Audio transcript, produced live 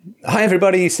Hi,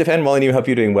 everybody. Stefan, Molyneux. Hope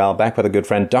you're doing well. Back with a good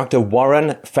friend, Dr.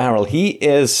 Warren Farrell. He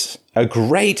is a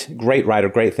great writer,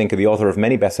 great thinker, the author of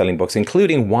many best-selling books,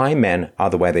 including Why Men Are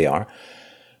the Way They Are,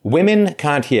 Women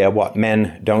Can't Hear What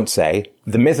Men Don't Say,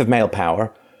 The Myth of Male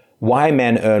Power, Why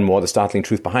Men Earn More, The Startling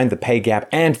Truth Behind the Pay Gap,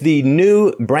 and the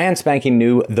new, brand spanking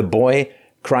new, The Boy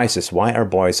Crisis, Why Our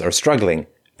Boys Are Struggling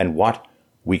and What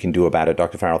We Can Do About It.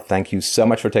 Dr. Farrell, thank you so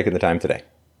much for taking the time today.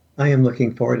 I am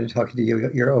looking forward to talking to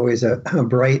you. You're always a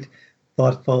bright,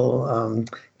 thoughtful,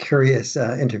 curious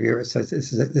interviewer. So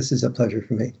this is a pleasure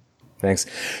for me. Thanks.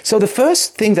 So the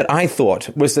first thing that I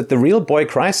thought was that the real boy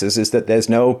crisis is that there's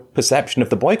no perception of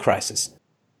the boy crisis.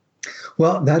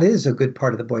 Well, that is a good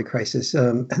part of the boy crisis.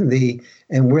 And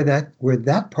where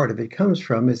that part of it comes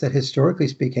from is that historically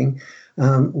speaking,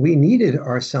 we needed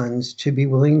our sons to be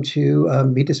willing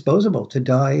to be disposable, to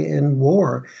die in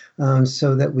war,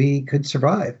 so that we could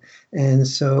survive. And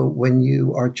so when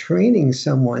you are training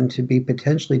someone to be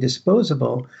potentially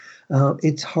disposable,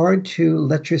 it's hard to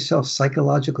let yourself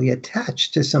psychologically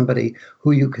attach to somebody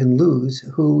who you can lose,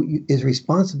 who is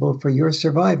responsible for your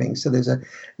surviving. So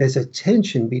there's a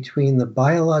tension between the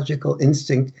biological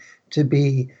instinct to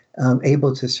be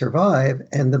able to survive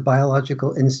and the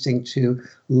biological instinct to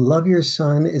love your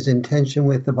son is in tension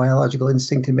with the biological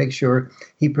instinct to make sure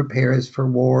he prepares for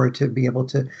war, to be able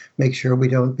to make sure we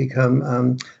don't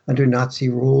become under Nazi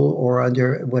rule or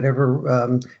under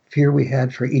whatever fear we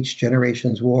had for each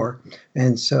generation's war.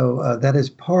 And so that is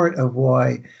part of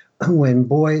why when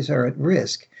boys are at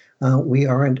risk, we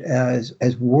aren't as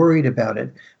worried about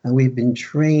it. We've been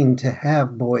trained to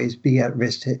have boys be at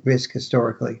risk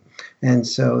historically. And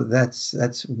so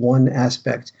that's one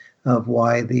aspect of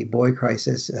why the boy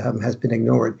crisis has been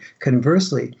ignored.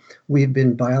 Conversely, we've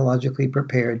been biologically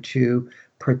prepared to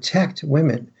protect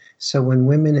women. So when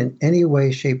women in any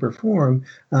way, shape, or form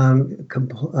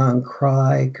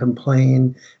cry,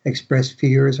 complain, express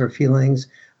fears or feelings,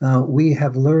 we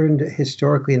have learned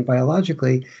historically and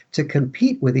biologically to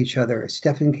compete with each other.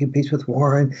 Stefan competes with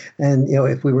Warren, and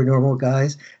if we were normal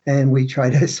guys, and we try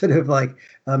to sort of like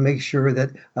make sure that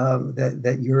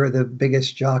that you're the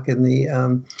biggest jock in the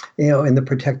in the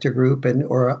protector group, and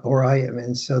or I am.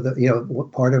 And so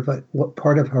what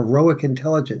part of heroic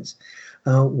intelligence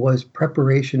was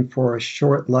preparation for a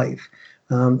short life,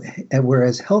 and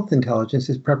whereas health intelligence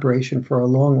is preparation for a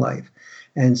long life.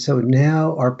 And so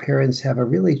now our parents have a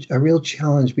real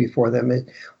challenge before them,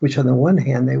 which on the one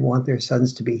hand, they want their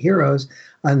sons to be heroes.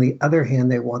 On the other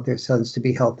hand, they want their sons to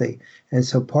be healthy. And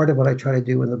so part of what I try to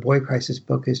do in the Boy Crisis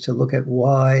book is to look at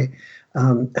why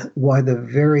the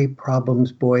very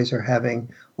problems boys are having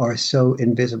are so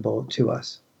invisible to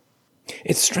us.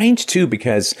 It's strange, too,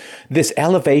 because this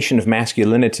elevation of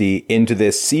masculinity into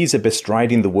this Caesar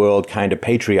bestriding the world kind of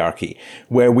patriarchy,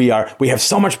 where we have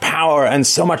so much power and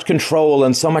so much control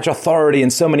and so much authority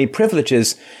and so many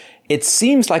privileges, it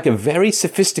seems like a very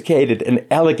sophisticated and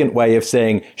elegant way of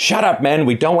saying, shut up, men,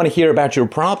 we don't want to hear about your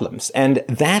problems. And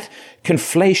that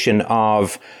conflation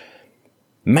of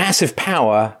massive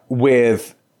power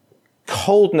with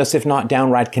coldness, if not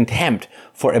downright contempt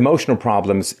for emotional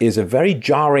problems, is a very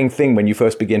jarring thing when you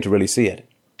first begin to really see it.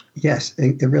 Yes,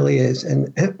 it really is.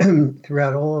 And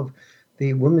throughout all of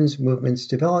the women's movement's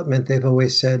development, they've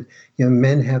always said,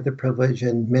 men have the privilege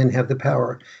and men have the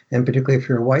power. And particularly if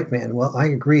you're a white man. Well, I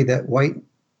agree that white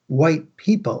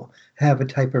people have a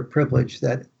type of privilege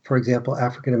that, for example,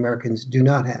 African Americans do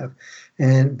not have.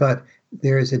 But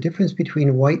there is a difference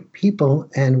between white people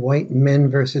and white men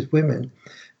versus women.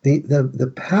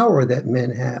 The power that men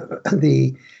have,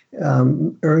 the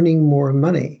earning more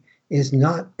money, is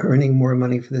not earning more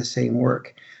money for the same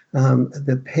work.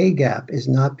 The pay gap is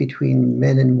not between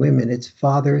men and women, it's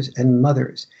fathers and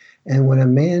mothers. And when a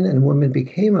man and woman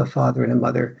became a father and a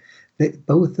mother,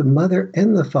 both the mother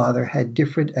and the father had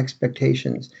different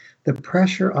expectations. The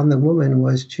pressure on the woman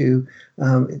was to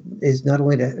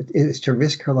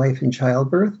risk her life in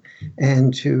childbirth,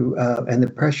 and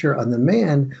the pressure on the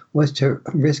man was to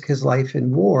risk his life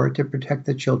in war to protect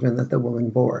the children that the woman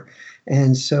bore.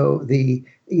 And so the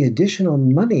additional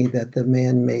money that the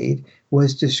man made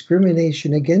was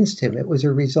discrimination against him. It was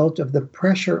a result of the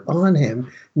pressure on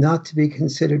him not to be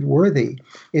considered worthy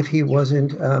if he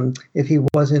wasn't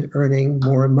earning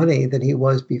more money than he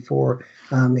was before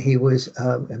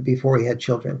he had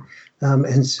children.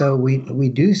 And so we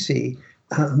do see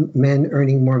men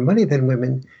earning more money than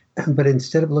women, but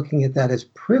instead of looking at that as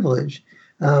privilege,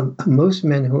 most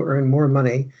men who earn more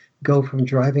money go from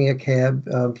driving a cab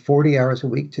 40 hours a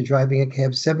week to driving a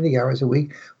cab 70 hours a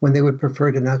week when they would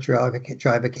prefer to not drive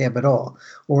a cab at all.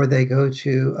 Or they go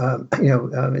to,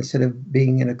 instead of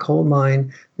being in a coal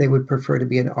mine, they would prefer to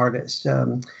be an artist.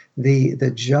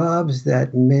 The jobs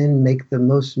that men make the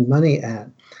most money at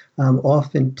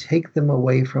often take them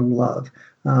away from love.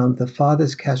 The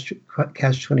father's catch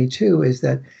 22 is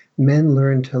that men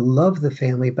learn to love the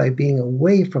family by being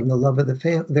away from the love of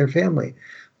their family.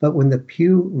 But when the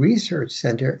Pew Research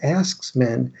Center asks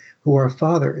men who are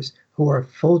fathers, who are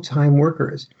full-time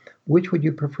workers, which would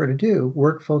you prefer to do,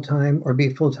 work full-time or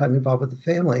be full-time involved with the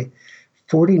family?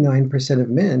 49% of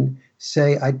men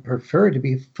say, I'd prefer to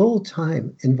be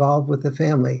full-time involved with the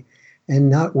family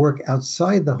and not work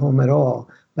outside the home at all.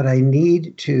 But I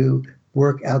need to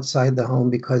work outside the home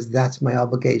because that's my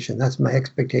obligation. That's my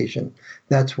expectation.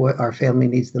 That's what our family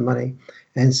needs the money.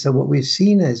 And so what we've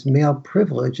seen as male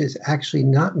privilege is actually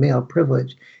not male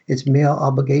privilege. It's male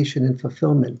obligation and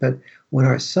fulfillment. But when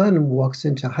our son walks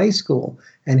into high school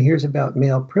and hears about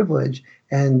male privilege,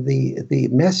 and the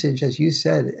message, as you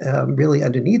said, really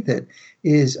underneath it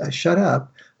is shut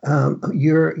up.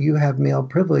 You have male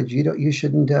privilege. You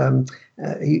shouldn't.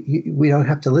 We don't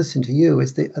have to listen to you.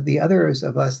 It's the others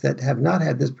of us that have not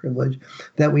had this privilege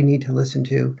that we need to listen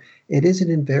to. It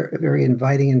isn't a very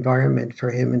inviting environment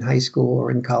for him in high school or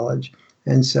in college,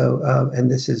 and so and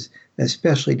this is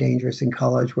especially dangerous in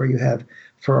college, where you have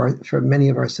for many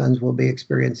of our sons will be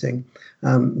experiencing.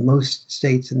 Most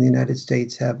states in the United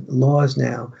States have laws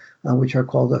now, which are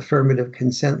called affirmative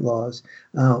consent laws,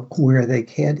 where they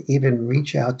can't even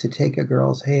reach out to take a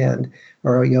girl's hand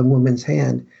or a young woman's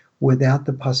hand without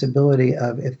the possibility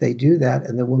of, if they do that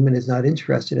and the woman is not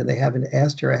interested and they haven't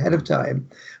asked her ahead of time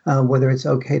whether it's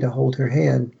okay to hold her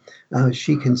hand,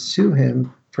 she can sue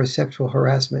him for sexual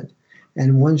harassment.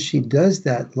 And once she does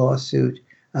that lawsuit,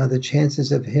 the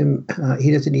chances of him,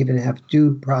 he doesn't even have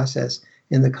due process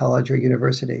in the college or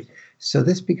university. So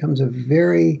this becomes a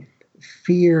very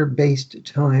fear-based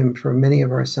time for many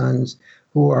of our sons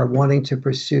who are wanting to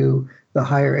pursue the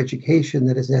higher education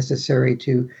that is necessary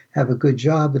to have a good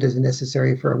job, that is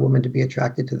necessary for a woman to be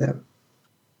attracted to them.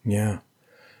 Yeah.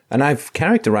 And I've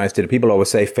characterized it, people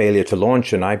always say failure to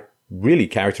launch, and I really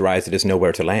characterize it as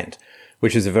nowhere to land,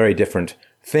 which is a very different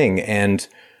thing. And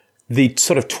the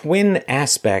sort of twin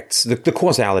aspects, the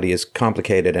causality is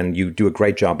complicated, and you do a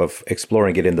great job of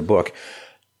exploring it in the book.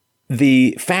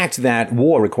 The fact that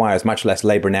war requires much less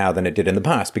labor now than it did in the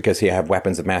past, because you have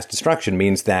weapons of mass destruction,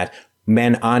 means that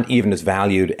men aren't even as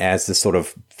valued as the sort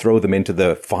of throw them into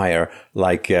the fire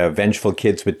like vengeful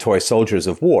kids with toy soldiers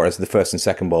of war, as the First and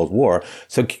Second World War.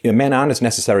 So men aren't as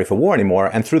necessary for war anymore.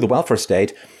 And through the welfare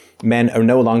state, men are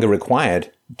no longer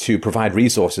required to provide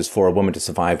resources for a woman to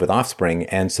survive with offspring.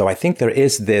 And so I think there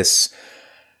is this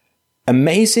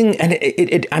amazing,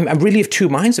 and I'm really of two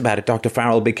minds about it, Dr.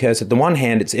 Farrell, because at the one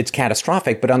hand, it's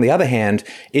catastrophic, but on the other hand,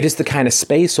 it is the kind of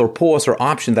space or pause or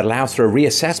option that allows for a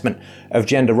reassessment of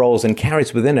gender roles and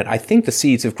carries within it, I think, the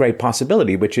seeds of great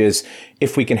possibility, which is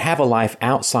if we can have a life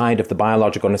outside of the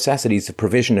biological necessities of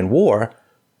provision and war,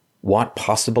 what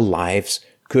possible lives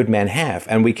could men have?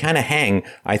 And we kind of hang,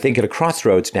 I think, at a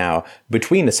crossroads now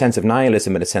between a sense of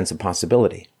nihilism and a sense of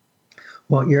possibility.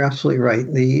 Well, you're absolutely right.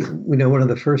 One of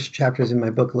the first chapters in my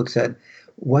book looks at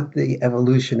what the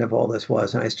evolution of all this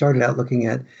was. And I started out looking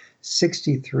at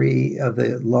 63 of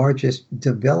the largest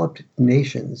developed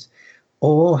nations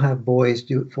all have boys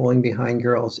falling behind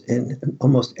girls in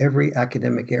almost every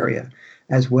academic area,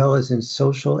 as well as in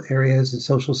social areas and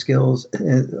social skills,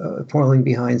 falling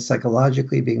behind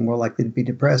psychologically, being more likely to be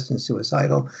depressed and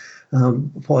suicidal,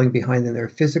 falling behind in their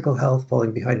physical health,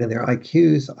 falling behind in their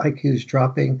IQs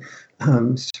dropping,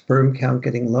 sperm count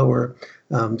getting lower,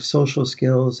 social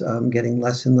skills getting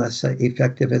less and less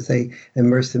effective as they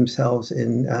immerse themselves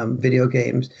in video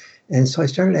games. And so I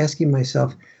started asking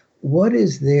myself, what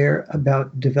is there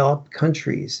about developed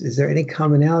countries? Is there any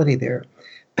commonality there?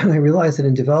 And I realized that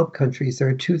in developed countries, there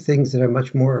are two things that are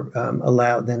much more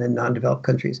allowed than in non-developed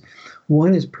countries.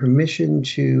 One is permission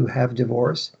to have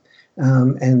divorce.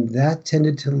 And that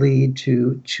tended to lead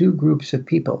to two groups of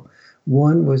people.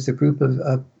 One was the group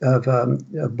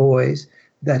of boys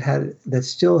that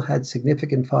still had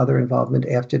significant father involvement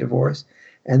after divorce,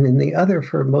 and then the other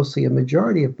for mostly a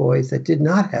majority of boys that did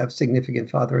not have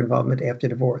significant father involvement after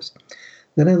divorce.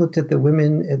 Then I looked at the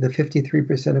women, the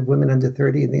 53% of women under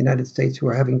 30 in the United States who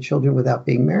are having children without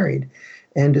being married,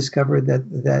 and discovered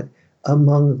that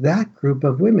among that group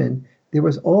of women, there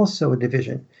was also a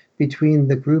division between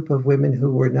the group of women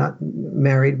who were not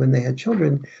married when they had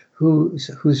children,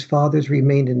 whose fathers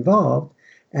remained involved,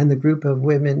 and the group of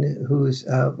women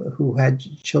who had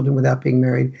children without being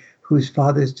married, whose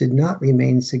fathers did not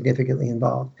remain significantly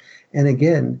involved. And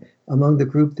again, among the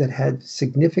group that had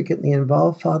significantly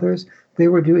involved fathers, they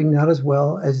were doing not as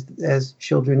well as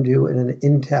children do in an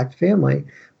intact family,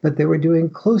 but they were doing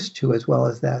close to as well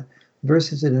as that,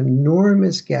 versus an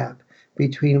enormous gap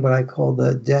between what I call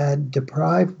the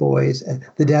dad-deprived boys,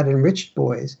 the dad-enriched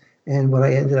boys, and what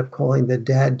I ended up calling the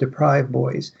dad-deprived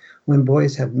boys, when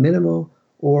boys have minimal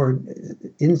or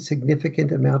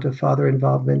insignificant amount of father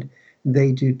involvement.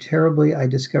 They do terribly, I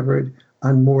discovered,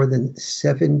 on more than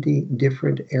 70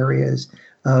 different areas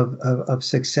of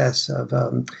success, of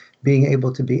being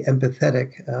able to be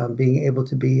empathetic, being able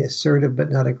to be assertive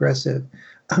but not aggressive,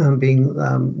 being,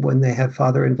 when they have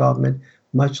father involvement,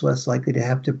 much less likely to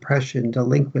have depression,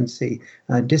 delinquency,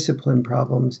 discipline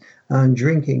problems,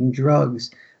 drinking, drugs,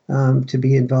 to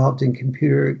be involved in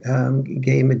computer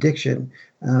game addiction,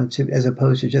 as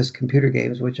opposed to just computer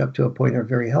games, which up to a point are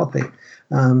very healthy,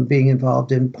 being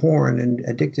involved in porn and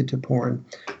addicted to porn.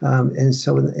 And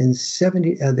so in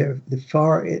 70,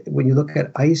 when you look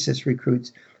at ISIS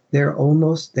recruits, they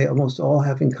almost all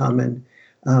have in common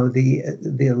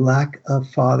the lack of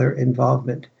father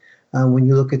involvement. When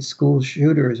you look at school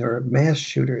shooters or mass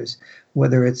shooters,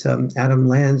 whether it's Adam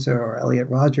Lanza or Elliot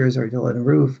Rogers or Dylan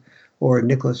Roof or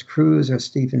Nicholas Cruz or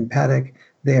Stephen Paddock,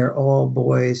 they are all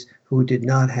boys who did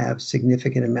not have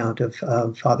significant amount of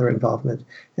father involvement.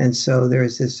 And so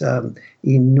there's this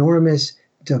enormous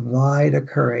divide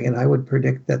occurring. And I would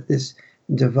predict that this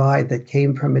divide that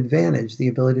came from advantage, the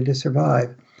ability to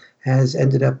survive, has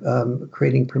ended up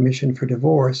creating permission for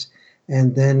divorce.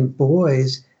 And then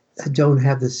boys don't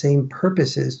have the same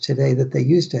purposes today that they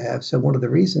used to have. So one of the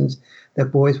reasons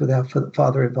that boys without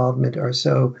father involvement are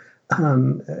so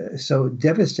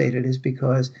devastated is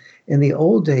because in the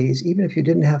old days, even if you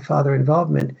didn't have father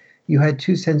involvement, you had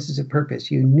two senses of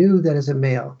purpose. You knew that as a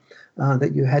male,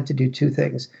 that you had to do two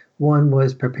things. One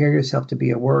was prepare yourself to be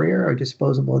a warrior or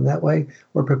disposable in that way,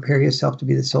 or prepare yourself to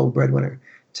be the sole breadwinner.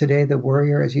 Today, the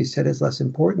warrior, as you said, is less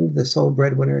important. The sole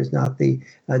breadwinner is not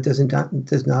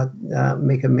does not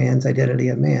make a man's identity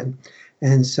a man.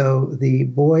 And so the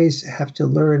boys have to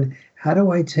learn, how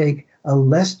do I take a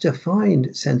less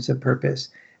defined sense of purpose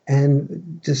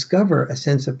and discover a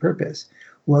sense of purpose?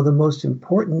 Well, the most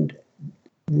important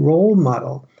role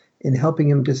model in helping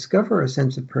him discover a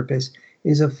sense of purpose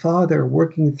is a father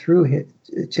working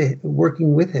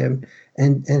with him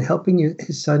and helping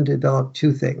his son develop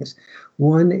two things.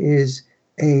 One is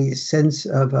a sense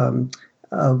of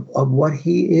what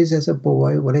he is as a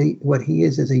boy, what he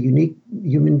is as a unique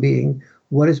human being,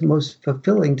 what is most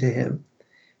fulfilling to him.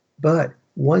 But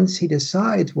once he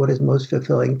decides what is most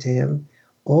fulfilling to him,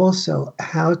 also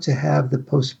how to have the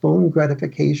postponed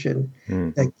gratification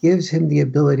that gives him the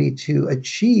ability to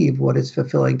achieve what is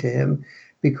fulfilling to him,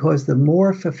 because the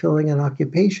more fulfilling an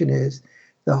occupation is,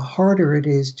 the harder it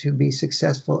is to be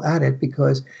successful at it,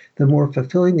 because the more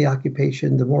fulfilling the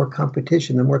occupation, the more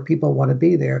competition, the more people want to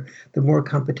be there, the more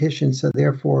competition. So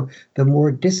therefore, the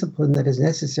more discipline that is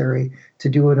necessary to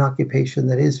do an occupation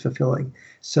that is fulfilling.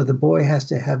 So the boy has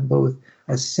to have both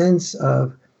a sense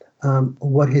of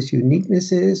what his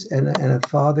uniqueness is, and a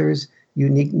father's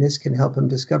uniqueness can help him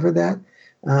discover that.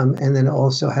 And then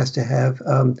also has to have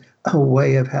a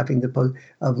way of having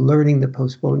of learning the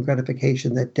postponed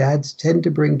gratification that dads tend to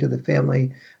bring to the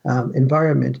family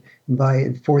environment by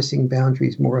enforcing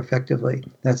boundaries more effectively.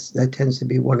 That tends to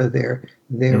be one of their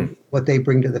what they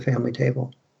bring to the family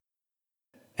table.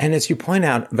 And as you point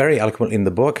out very eloquently in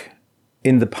the book,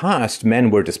 in the past, men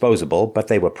were disposable, but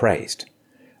they were praised.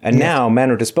 And now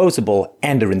men are disposable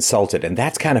and are insulted. And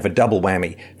that's kind of a double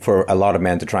whammy for a lot of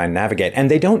men to try and navigate. And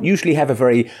they don't usually have a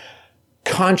very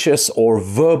conscious or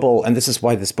verbal, and this is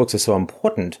why this book is so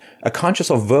important, a conscious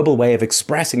or verbal way of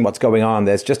expressing what's going on.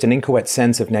 There's just an inchoate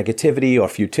sense of negativity or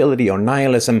futility or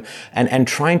nihilism, and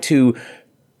trying to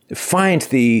find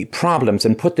the problems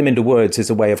and put them into words is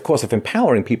a way, of course, of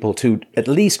empowering people to at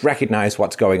least recognize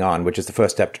what's going on, which is the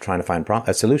first step to trying to find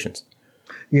solutions.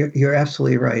 You're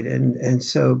absolutely right. And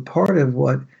so part of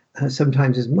what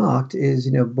sometimes is mocked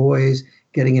is, boys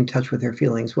getting in touch with their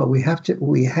feelings. Well, we have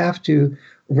to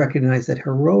recognize that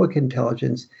heroic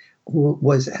intelligence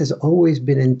has always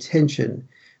been in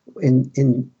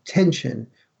tension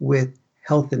with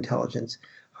health intelligence.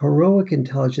 Heroic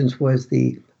intelligence was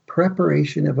the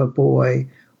preparation of a boy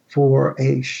for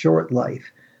a short life.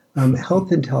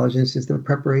 Health intelligence is the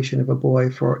preparation of a boy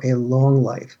for a long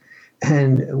life.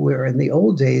 And where in the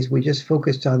old days, we just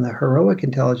focused on the heroic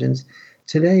intelligence,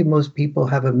 today most people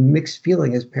have a mixed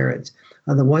feeling as parents.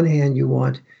 On the one hand, you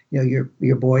want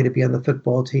your boy to be on the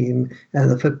football team, and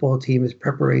the football team is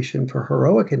preparation for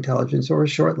heroic intelligence or a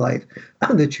short life.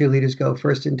 The cheerleaders go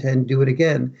first and 10, do it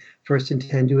again. First and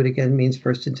 10, do it again means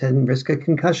first and 10, risk a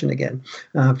concussion again.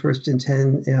 First and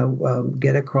 10,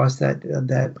 get across that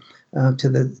to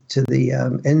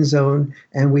the end zone,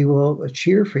 and we will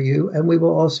cheer for you, and we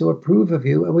will also approve of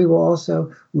you, and we will also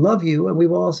love you, and we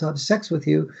will also have sex with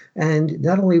you. And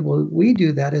not only will we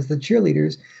do that as the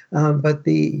cheerleaders, but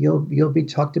you'll be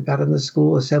talked about in the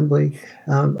school assembly.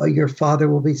 Your father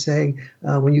will be saying,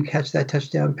 when you catch that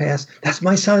touchdown pass, "That's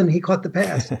my son. He caught the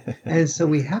pass." And so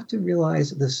we have to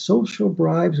realize the social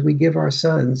bribes we give our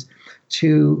sons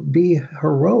to be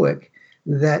heroic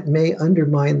that may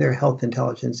undermine their health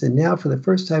intelligence. And now, for the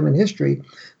first time in history,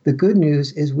 the good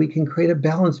news is we can create a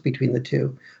balance between the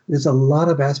two. There's a lot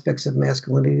of aspects of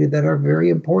masculinity that are very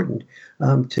important.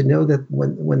 To know that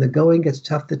when the going gets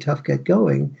tough, the tough get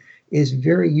going is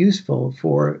very useful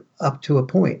for up to a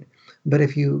point. But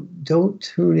if you don't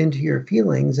tune into your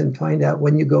feelings and find out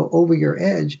when you go over your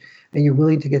edge and you're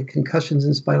willing to get concussions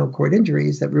and spinal cord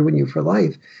injuries that ruin you for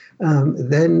life,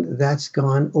 then that's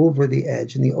gone over the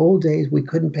edge. In the old days, we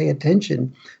couldn't pay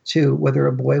attention to whether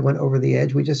a boy went over the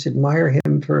edge. We just admire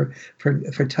him for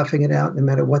toughing it out no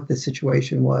matter what the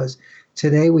situation was.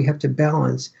 Today, we have to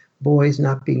balance boys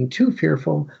not being too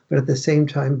fearful, but at the same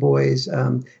time, boys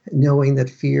knowing that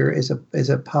fear is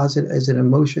a positive, as an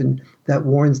emotion that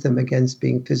warns them against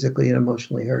being physically and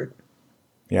emotionally hurt.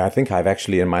 Yeah, I think I've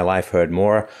actually in my life heard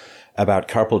more about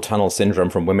carpal tunnel syndrome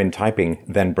from women typing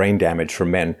than brain damage from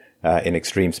men in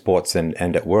extreme sports and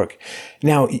at work.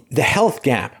 Now, the health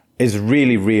gap is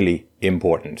really, really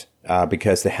important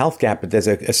because the health gap,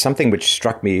 there's something which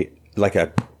struck me like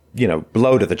a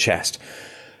blow to the chest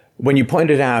when you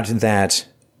pointed out that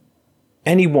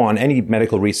any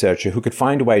medical researcher who could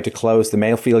find a way to close the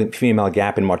male-female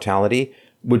gap in mortality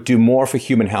would do more for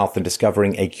human health than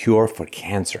discovering a cure for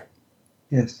cancer.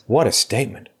 Yes. What a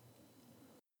statement.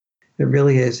 It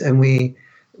really is. And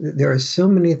there are so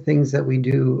many things that we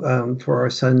do for our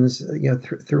sons,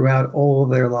 throughout all of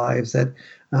their lives that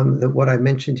what I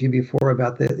mentioned to you before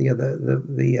about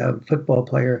the football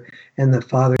player and the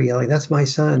father yelling, "That's my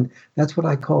son." That's what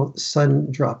I call son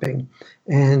dropping.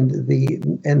 And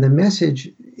the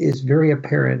message is very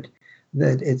apparent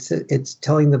that it's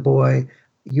telling the boy,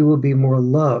 you will be more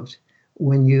loved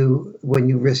when you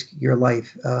risk your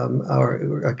life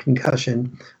or a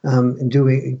concussion,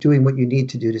 doing what you need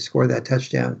to do to score that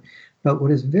touchdown. But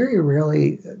what is very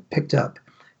rarely picked up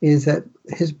is that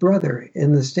his brother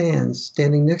in the stands,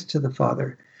 standing next to the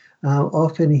father,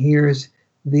 often hears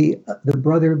the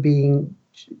brother being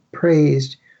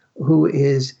praised who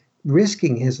is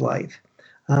risking his life,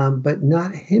 but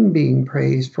not him being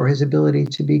praised for his ability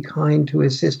to be kind to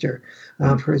his sister,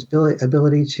 for his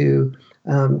ability to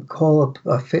call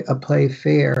a play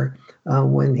fair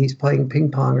when he's playing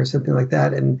ping pong or something like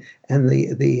that, and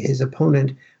his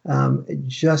opponent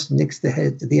just nicks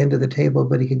the end of the table,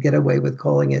 but he could get away with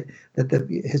calling it that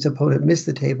his opponent missed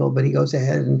the table, but he goes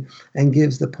ahead and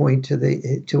gives the point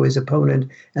to his opponent,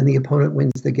 and the opponent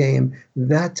wins the game.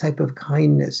 That type of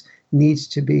kindness needs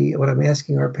to be what I'm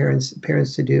asking our parents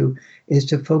to do, is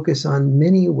to focus on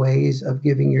many ways of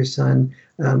giving your son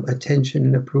attention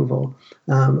and approval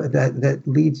that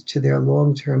leads to their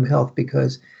long-term health,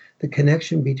 because the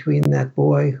connection between that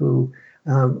boy who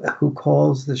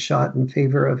calls the shot in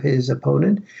favor of his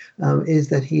opponent is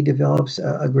that he develops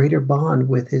a greater bond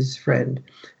with his friend,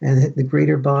 and the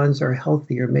greater bonds are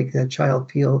healthier, make that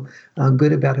child feel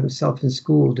good about himself in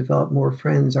school, develop more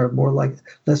friends, are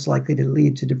less likely to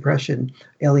lead to depression,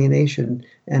 alienation,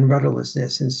 and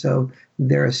rudderlessness. And so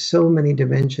there are so many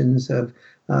dimensions of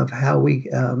how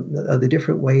of the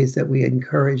different ways that we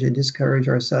encourage and discourage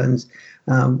our sons.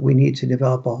 We need to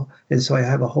develop and so I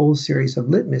have a whole series of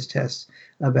litmus tests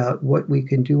about what we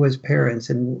can do as parents,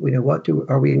 and what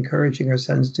are we encouraging our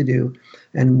sons to do,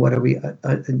 and what are we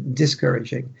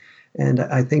discouraging. And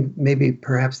I think maybe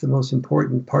perhaps the most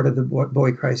important part of the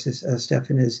boy crisis,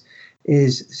 Stefan, is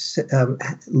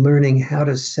learning how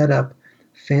to set up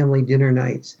family dinner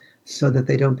nights so that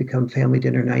they don't become family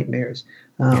dinner nightmares.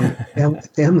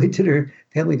 Family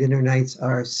dinner nights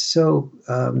are so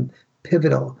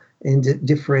pivotal in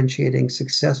differentiating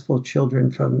successful children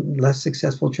from less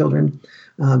successful children.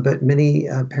 But many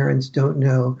parents don't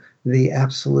know the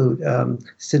absolute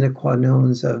sine qua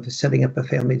nons of setting up a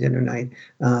family dinner night.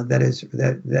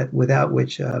 That without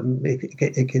which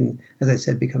it can, as I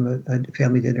said, become a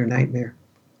family dinner nightmare.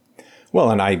 Well,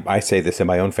 and I say this in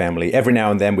my own family. Every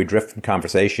now and then we drift from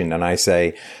conversation and I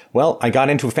say, well, I got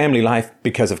into a family life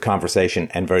because of conversation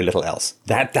and very little else.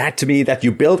 That to me, that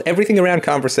you build everything around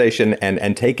conversation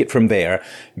and take it from there,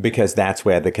 because that's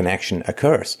where the connection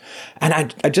occurs.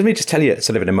 And let me just tell you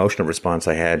sort of an emotional response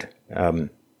I had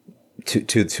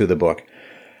to the book.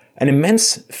 An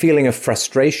immense feeling of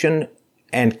frustration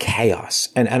and chaos.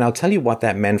 And I'll tell you what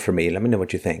that meant for me. Let me know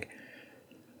what you think.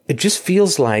 It just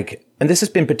feels like, and this has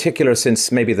been particular since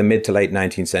maybe the mid to late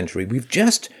 19th century, we've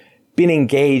just been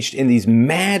engaged in these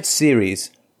mad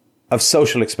series of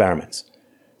social experiments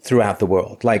throughout the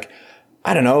world. Like,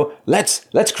 I don't know,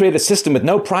 let's create a system with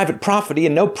no private property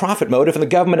and no profit motive, and the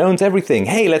government owns everything.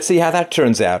 Hey, let's see how that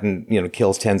turns out, and,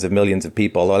 kills tens of millions of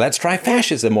people. Or let's try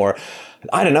fascism, or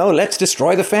I don't know, let's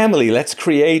destroy the family. Let's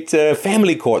create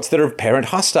family courts that are parent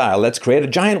hostile. Let's create a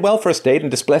giant welfare state and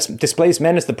displace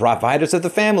men as the providers of the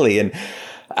family. And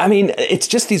I mean, it's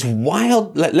just these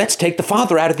wild, let's take the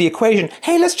father out of the equation.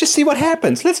 Hey, let's just see what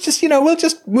happens. Let's just, we'll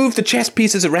just move the chess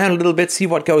pieces around a little bit, see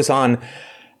what goes on.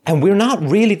 And we're not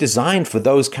really designed for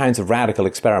those kinds of radical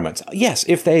experiments. Yes,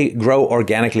 if they grow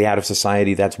organically out of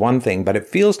society, that's one thing. But it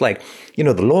feels like,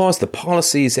 the laws, the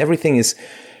policies, everything is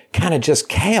kind of just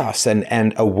chaos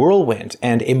and a whirlwind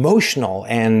and emotional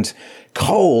and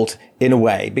cold in a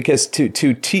way, because to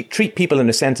treat people in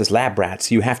a sense as lab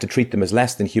rats, you have to treat them as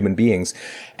less than human beings.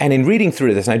 And in reading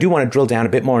through this, and I do want to drill down a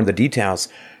bit more in the details,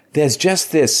 there's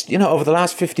just this, over the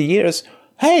last 50 years,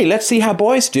 hey, let's see how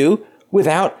boys do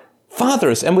without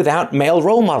fathers and without male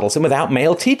role models and without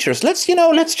male teachers. Let's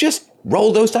just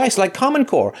roll those dice like Common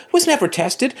Core. It was never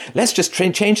tested. Let's just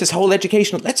change this whole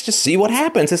education. Let's just see what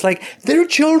happens. It's like, they're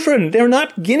children. They're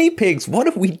not guinea pigs. What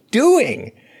are we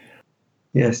doing?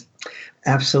 Yes,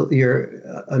 absolutely. You're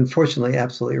unfortunately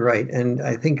absolutely right. And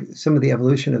I think some of the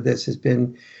evolution of this has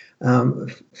been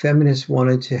feminists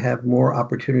wanted to have more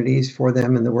opportunities for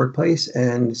them in the workplace.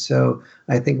 And so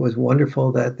I think it was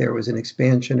wonderful that there was an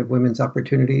expansion of women's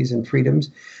opportunities and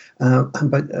freedoms.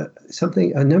 But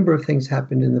a number of things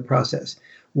happened in the process.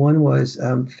 One was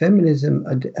feminism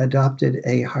adopted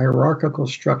a hierarchical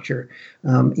structure,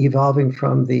 evolving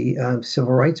from the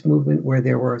civil rights movement, where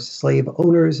there were slave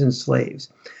owners and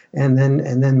slaves, and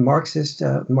then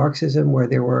Marxism, where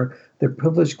there were the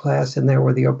privileged class and there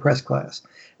were the oppressed class.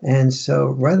 And so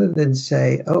rather than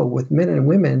say, oh, with men and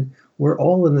women, we're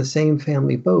all in the same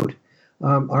family boat,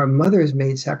 our mothers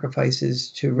made sacrifices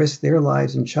to risk their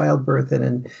lives in childbirth,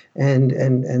 and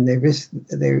they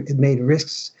made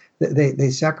risks. They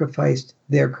sacrificed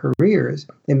their careers.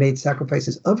 They made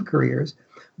sacrifices of careers,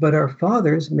 but our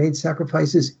fathers made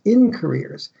sacrifices in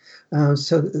careers.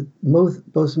 So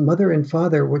both mother and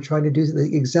father were trying to do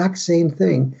the exact same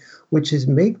thing, which is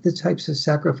make the types of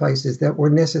sacrifices that were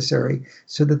necessary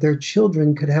so that their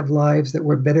children could have lives that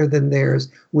were better than theirs,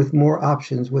 with more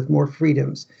options, with more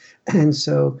freedoms. And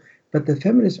so, but the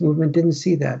feminist movement didn't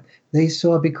see that. They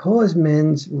saw, because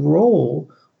men's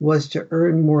role was to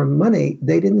earn more money,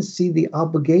 they didn't see the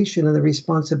obligation and the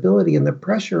responsibility and the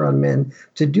pressure on men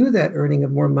to do that earning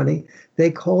of more money. They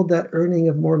called that earning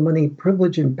of more money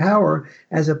privilege and power,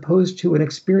 as opposed to an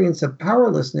experience of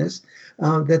powerlessness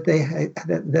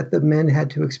that the men had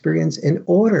to experience in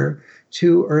order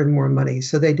to earn more money.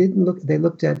 So they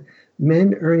looked at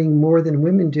men earning more than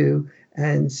women do,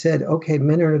 and said, okay,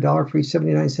 men earn $1 for each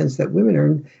 79 cents that women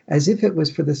earn, as if it was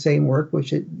for the same work,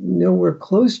 which it nowhere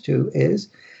close to is.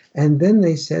 And then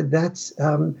they said that's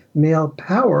male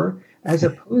power, as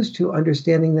opposed to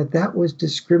understanding that was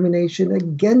discrimination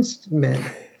against men.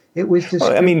 It was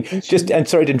discrimination. Well, and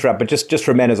sorry to interrupt, but just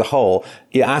for men as a whole,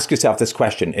 you ask yourself this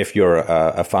question: if you're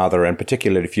a father, and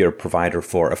particularly if you're a provider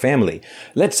for a family,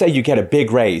 let's say you get a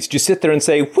big raise. Do you sit there and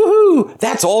say, woohoo,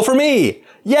 that's all for me?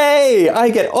 Yay, I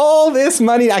get all this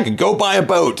money. I could go buy a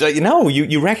boat.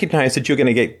 You recognize that you're going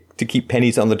to get to keep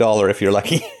pennies on the dollar if you're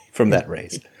lucky from that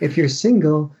raise. If you're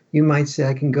single, you might say,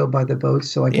 I can go buy the boat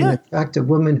so I can attract a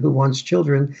woman who wants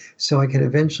children, so I can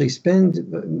eventually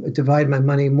divide my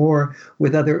money more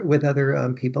with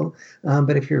other people.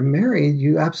 But if you're married,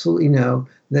 you absolutely know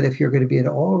that if you're going to be at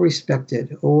all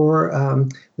respected, or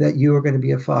that you are going to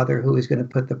be a father who is going to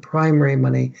put the primary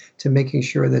money to making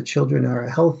sure that children are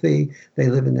healthy, they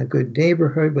live in a good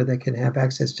neighborhood where they can have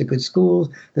access to good schools,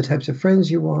 the types of friends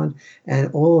you want,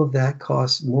 and all of that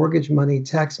costs mortgage money,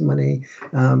 tax money,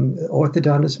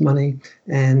 orthodontist money,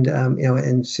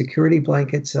 and security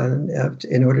blankets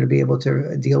in order to be able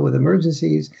to deal with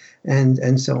emergencies,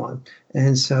 and so on.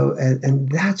 And so, and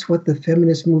that's what the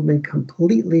feminist movement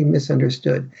completely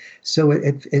misunderstood. So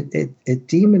it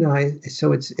demonized.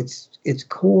 So its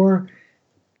core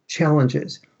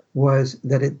challenges was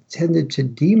that it tended to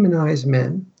demonize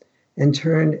men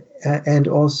and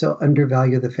also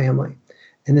undervalue the family.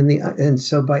 And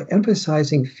so by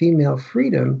emphasizing female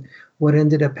freedom, what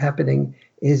ended up happening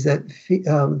is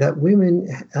that women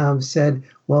said,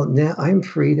 well, now I'm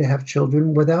free to have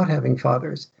children without having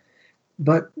fathers,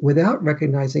 but without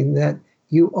recognizing that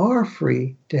you are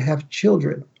free to have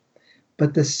children.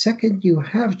 But the second you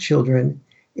have children,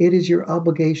 it is your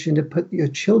obligation to put your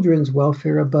children's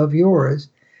welfare above yours,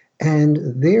 and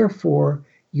therefore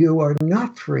you are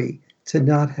not free to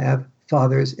not have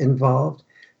fathers involved.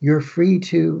 You're free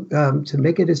to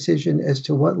make a decision as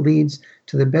to what leads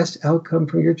to the best outcome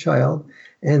for your child,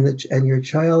 and your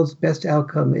child's best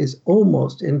outcome is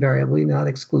almost invariably, not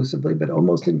exclusively, but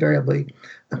almost invariably,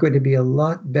 going to be a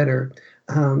lot better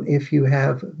if you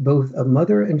have both a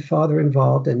mother and father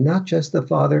involved, and not just the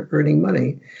father earning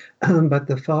money, but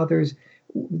the father's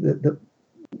the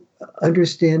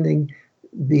understanding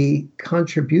the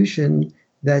contribution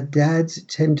that dads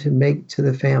tend to make to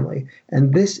the family.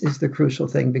 And this is the crucial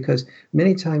thing, because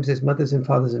many times there's mothers and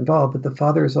fathers involved, but the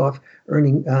father is off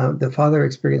earning, the father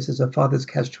experiences a father's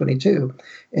catch-22,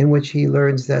 in which he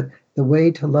learns that the way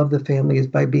to love the family is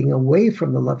by being away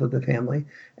from the love of the family,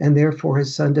 and therefore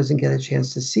his son doesn't get a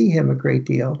chance to see him a great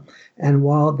deal. And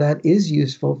while that is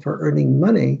useful for earning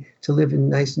money to live in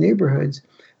nice neighborhoods,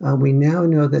 we now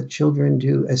know that children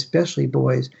do, especially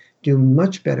boys, do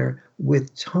much better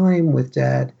with time with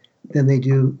dad than they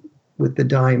do with the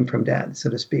dime from dad, so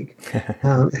to speak.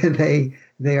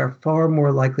 They are far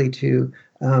more likely to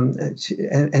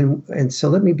and so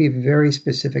let me be very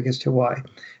specific as to why.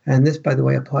 And this, by the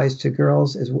way, applies to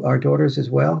girls, as our daughters as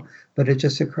well, but it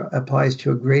just applies to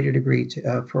a greater degree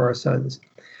for our sons.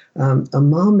 A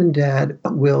mom and dad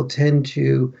will tend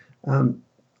to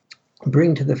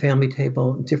bring to the family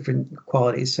table different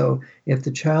qualities. So if the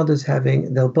child is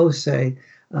they'll both say,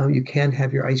 you can't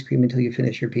have your ice cream until you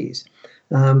finish your peas.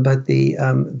 But the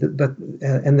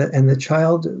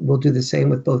child will do the same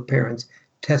with both parents.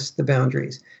 Test the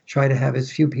boundaries. Try to have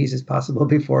as few peas as possible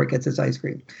before it gets its ice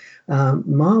cream.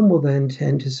 Mom will then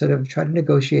tend to sort of try to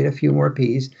negotiate a few more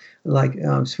peas, like,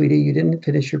 sweetie, you didn't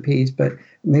finish your peas, but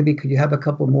maybe could you have a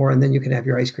couple more and then you can have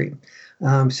your ice cream.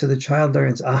 So the child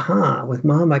learns, with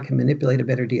mom, I can manipulate a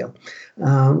better deal.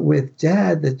 With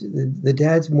dad, the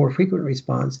dad's more frequent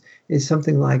response is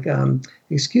something like,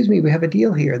 excuse me, we have a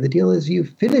deal here. The deal is you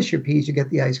finish your peas, you get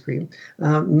the ice cream.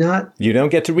 Not you don't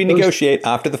get to renegotiate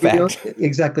after the fact.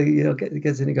 Exactly, you don't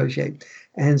get to negotiate.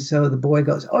 And so the boy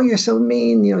goes, oh, you're so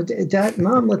mean. Dad,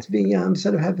 mom, let's be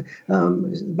sort of have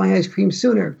my ice cream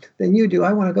sooner than you do.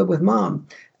 I want to go with mom.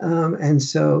 And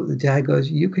so the dad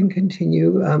goes, you can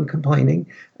continue complaining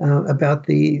about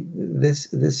this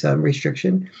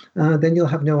restriction. Then you'll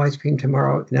have no ice cream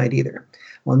tomorrow night either.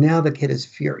 Well, now the kid is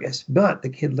furious, but the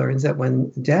kid learns that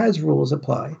when dad's rules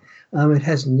apply, it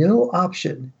has no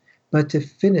option but to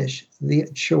finish the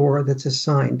chore that's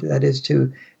assigned.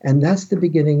 And that's the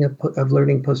beginning of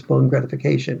learning postponed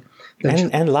gratification.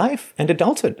 And life and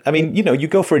adulthood. I mean, you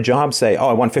go for a job, say,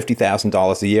 I want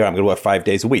 $50,000 a year. I'm going to work 5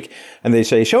 days a week. And they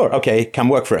say, sure, okay, come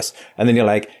work for us. And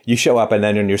then you show up, and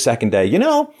then on your second day,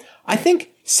 I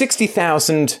think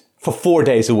 60,000 for 4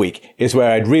 days a week is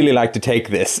where I'd really like to take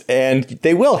this. And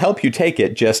they will help you take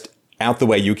it just out the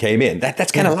way you came in.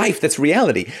 That's kind of life. That's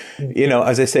reality.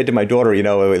 As I said to my daughter,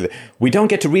 we don't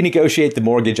get to renegotiate the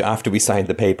mortgage after we sign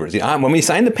the papers. When we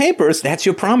sign the papers, that's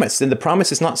your promise. And the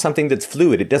promise is not something that's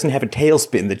fluid. It doesn't have a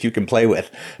tailspin that you can play with.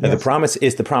 Yes. The promise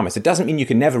is the promise. It doesn't mean you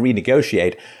can never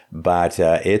renegotiate, but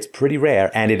it's pretty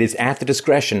rare. And it is at the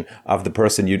discretion of the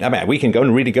person we can go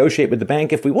and renegotiate with the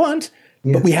bank if we want.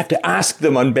 Yes. But we have to ask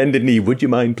them on bended knee, would you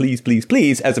mind, please, please,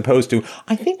 please, as opposed to,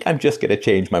 I think I'm just going to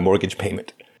change my mortgage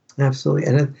payment. Absolutely.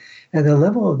 And at the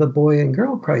level of the boy and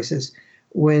girl crisis,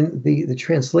 when the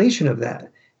translation of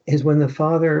that is when the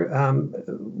father,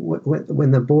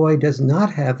 when the boy does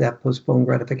not have that postponed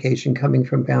gratification coming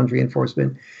from boundary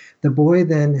enforcement, the boy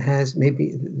then has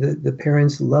maybe the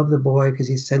parents love the boy because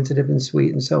he's sensitive and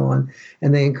sweet and so on,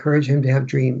 and they encourage him to have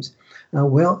dreams.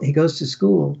 He goes to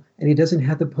school and he doesn't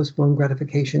have the postponed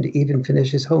gratification to even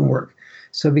finish his homework.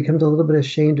 So he becomes a little bit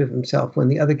ashamed of himself when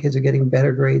the other kids are getting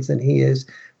better grades than he is.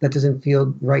 That doesn't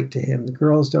feel right to him. The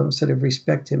girls don't sort of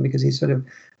respect him because he's sort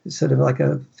of like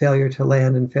a failure to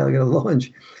land and failure to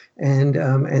launch.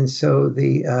 And so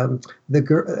the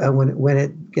girl when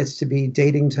it gets to be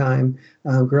dating time,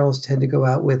 girls tend to go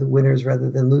out with winners rather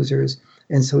than losers.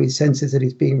 And so he senses that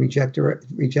he's being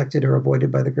rejected or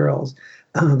avoided by the girls.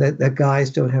 That guys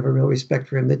don't have a real respect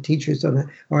for him. That teachers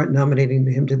aren't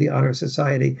nominating him to the honor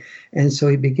society. And so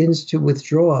he begins to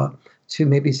withdraw to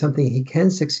maybe something he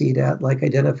can succeed at, like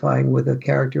identifying with a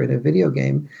character in a video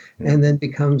game, and then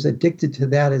becomes addicted to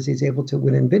that as he's able to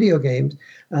win in video games.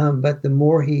 But the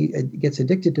more he gets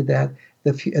addicted to that,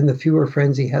 the fewer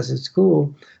friends he has at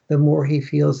school, the more he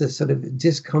feels this sort of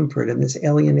discomfort and this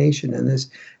alienation and this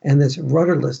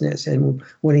rudderlessness. And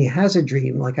when he has a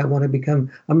dream, like I'm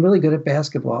really good at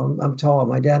basketball. I'm tall.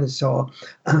 My dad is tall,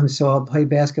 so I'll play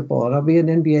basketball and I'll be an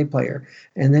NBA player.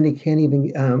 And then he can't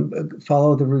even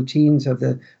follow the routines of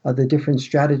the different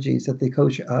strategies that the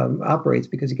coach operates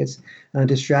because he gets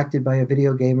distracted by a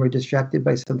video game or distracted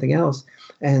by something else.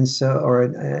 And so, or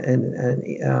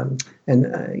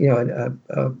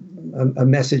a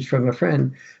message from a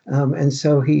friend, and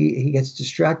so he gets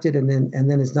distracted, and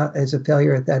then is not as a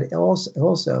failure at that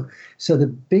also. So the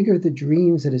bigger the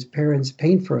dreams that his parents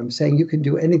paint for him, saying you can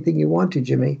do anything you want to,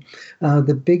 Jimmy,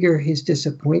 the bigger his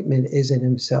disappointment is in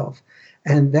himself.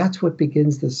 And that's what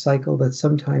begins the cycle that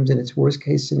sometimes in its worst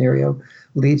case scenario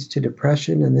leads to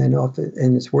depression, and then often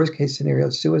in its worst case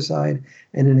scenario, suicide,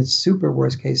 and in its super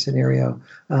worst case scenario,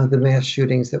 the mass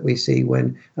shootings that we see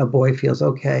when a boy feels,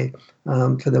 okay,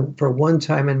 for one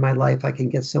time in my life, I can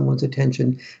get someone's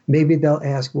attention. Maybe they'll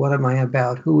ask, what am I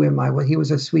about? Who am I? Well, he was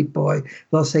a sweet boy.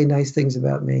 They'll say nice things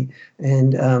about me.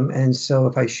 And so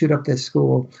if I shoot up this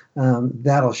school,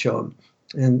 that'll show them.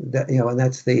 And that, and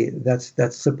that's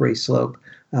that slippery slope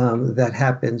that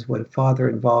happens when father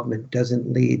involvement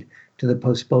doesn't lead to the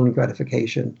postponed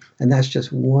gratification. And that's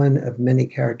just one of many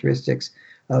characteristics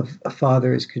of a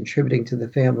father is contributing to the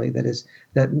family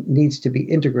that needs to be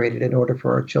integrated in order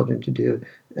for our children to do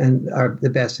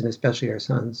the best, and especially our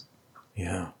sons.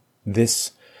 Yeah,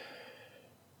 this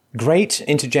great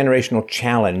intergenerational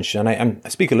challenge, and I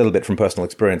speak a little bit from personal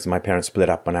experience. My parents split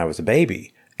up when I was a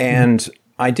baby, and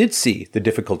I did see the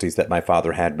difficulties that my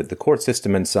father had with the court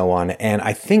system and so on. And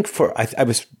I think I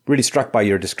was really struck by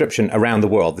your description around the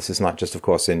world. This is not just, of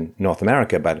course, in North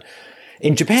America, but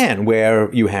in Japan,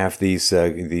 where you have these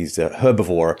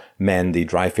herbivore men, the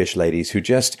dry fish ladies, who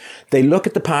they look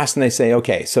at the past and they say,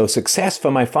 okay, so success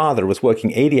for my father was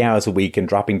working 80 hours a week and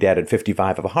dropping dead at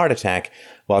 55 of a heart attack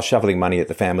while shoveling money at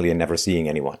the family and never seeing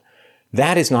anyone.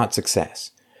 That is not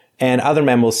success. And other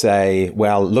men will say,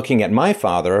 well, looking at my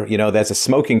father, there's a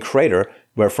smoking crater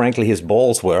where, frankly, his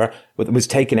balls was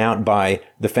taken out by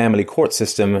the family court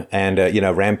system and,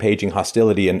 rampaging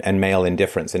hostility and male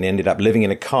indifference, and ended up living in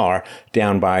a car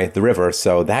down by the river.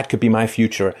 So that could be my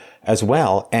future as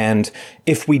well. And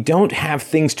if we don't have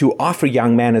things to offer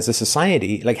young men as a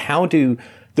society, like how do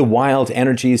the wild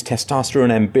energies,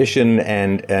 testosterone, ambition,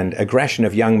 and aggression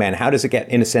of young men, how does it get,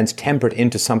 in a sense, tempered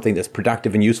into something that's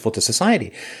productive and useful to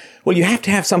society? Well, you have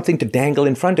to have something to dangle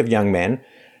in front of young men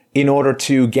in order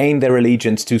to gain their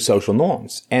allegiance to social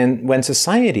norms. And when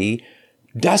society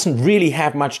doesn't really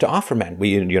have much to offer men,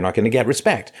 you're not going to get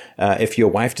respect. If your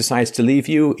wife decides to leave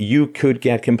you, you could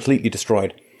get completely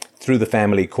destroyed through the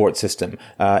family court system.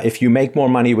 If you make more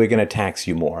money, we're going to tax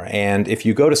you more. And if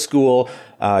you go to school,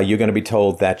 you're going to be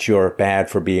told that you're bad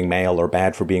for being male or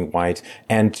bad for being white.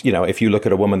 And, if you look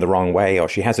at a woman the wrong way, or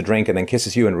she has a drink and then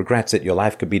kisses you and regrets it, your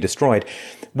life could be destroyed.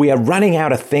 We are running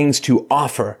out of things to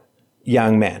offer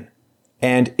young men.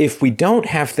 And if we don't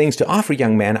have things to offer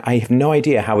young men, I have no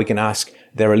idea how we can ask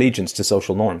their allegiance to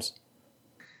social norms.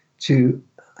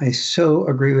 I so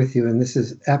agree with you, and this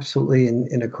is absolutely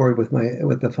in accord with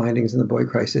the findings in the boy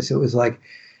crisis. It was like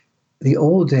the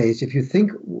old days. If you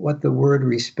think what the word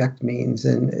respect means,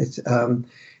 and it's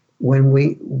when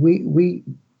we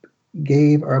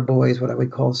gave our boys what I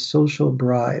would call social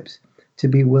bribes to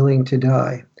be willing to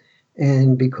die,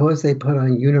 and because they put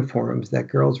on uniforms that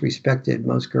girls respected,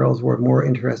 most girls were more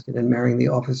interested in marrying the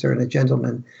officer and a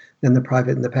gentleman than the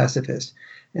private and the pacifist.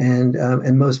 And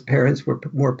most parents were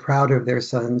more proud of their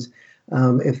sons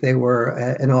if they were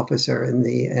an officer in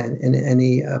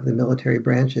any of the military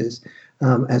branches,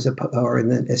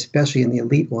 especially in the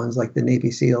elite ones like the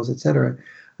Navy SEALs, et cetera,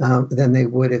 than they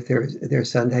would if their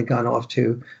son had gone off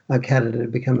to Canada to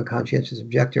become a conscientious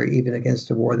objector, even against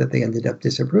a war that they ended up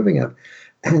disapproving of.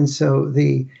 And so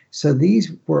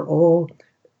these were all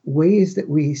ways that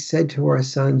we said to our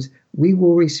sons, we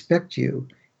will respect you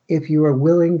if you are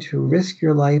willing to risk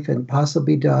your life and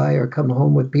possibly die or come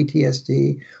home with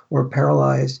PTSD or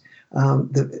paralyzed.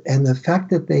 And the fact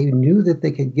that they knew that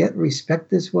they could get respect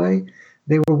this way,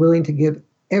 they were willing to give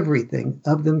everything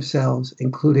of themselves,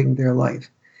 including their life.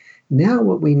 Now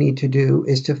what we need to do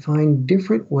is to find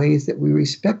different ways that we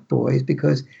respect boys,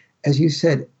 because, as you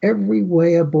said, every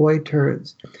way a boy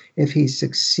turns, if he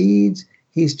succeeds,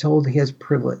 he's told he has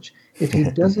privilege. If he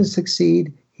doesn't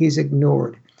succeed, he's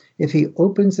ignored. If he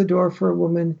opens the door for a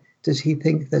woman, does he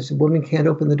think that a woman can't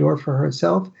open the door for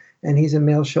herself? and he's a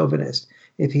male chauvinist.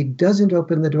 If he doesn't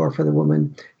open the door for the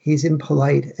woman, he's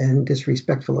impolite and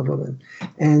disrespectful of women.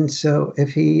 And so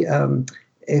if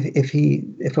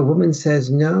a woman says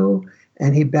no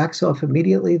and he backs off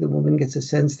immediately, the woman gets a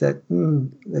sense that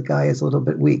the guy is a little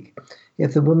bit weak.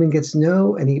 If the woman gets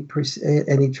no and he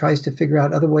tries to figure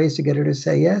out other ways to get her to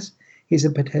say yes, he's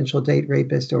a potential date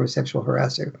rapist or a sexual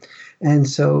harasser. And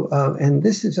so, and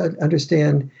this is,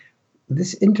 understand,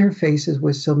 this interfaces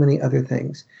with so many other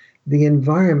things. The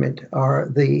environment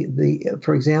are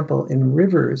for example, in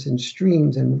rivers and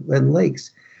streams and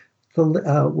lakes,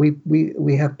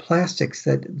 we have plastics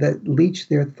that leach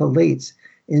their phthalates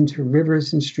into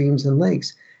rivers and streams and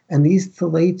lakes, and these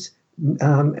phthalates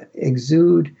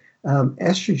exude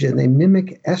estrogen. They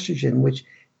mimic estrogen, which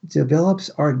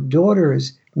develops our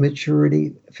daughter's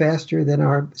maturity faster than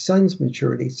our son's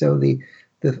maturity. So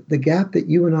the gap that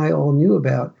you and I all knew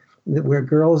about, where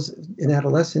girls in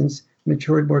adolescence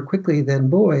matured more quickly than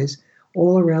boys,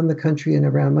 all around the country and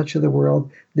around much of the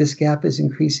world, this gap is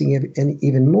increasing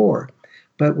even more.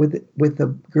 But with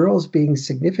the girls being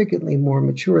significantly more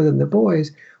mature than the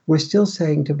boys, we're still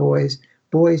saying to boys,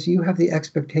 you have the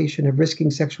expectation of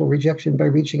risking sexual rejection by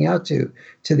reaching out to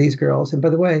these girls. And by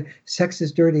the way, sex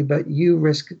is dirty, but you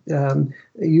risk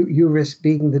you risk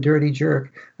being the dirty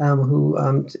jerk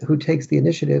who takes the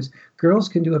initiatives. Girls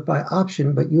can do it by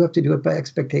option, but you have to do it by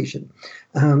expectation.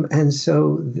 And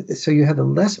so you have the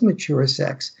less mature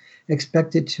sex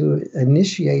expected to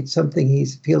initiate something he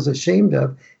feels ashamed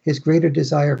of, his greater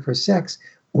desire for sex,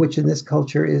 which in this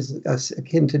culture is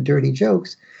akin to dirty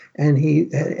jokes. And he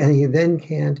then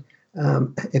can't,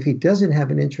 if he doesn't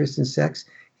have an interest in sex,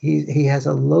 he has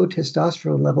a low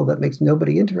testosterone level that makes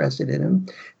nobody interested in him.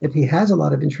 If he has a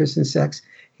lot of interest in sex,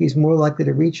 he's more likely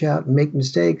to reach out and make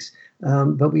mistakes.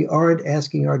 But we aren't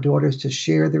asking our daughters to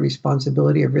share the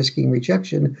responsibility of risking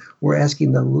rejection. We're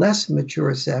asking the less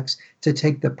mature sex to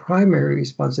take the primary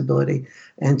responsibility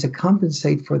and to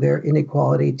compensate for their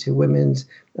inequality to women's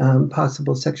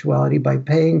possible sexuality by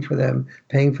paying for them,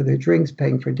 paying for their drinks,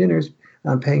 paying for dinners,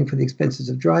 paying for the expenses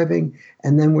of driving.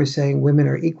 And then we're saying women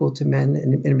are equal to men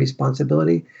in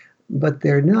responsibility, but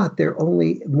they're not. They're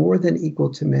only more than equal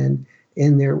to men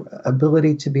in their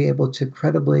ability to be able to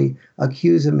credibly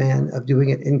accuse a man of doing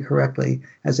it incorrectly,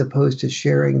 as opposed to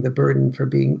sharing the burden for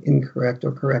being incorrect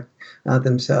or correct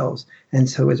themselves. And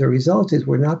so as a result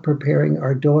we're not preparing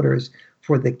our daughters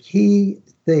for the key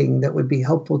thing that would be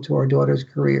helpful to our daughters'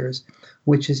 careers,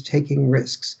 which is taking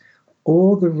risks.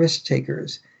 All the risk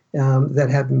takers that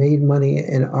have made money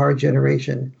in our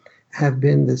generation have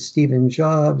been the Stephen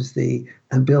Jobs, the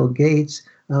Bill Gates.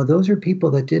 Those are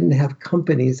people that didn't have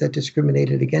companies that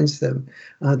discriminated against them.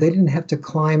 They didn't have to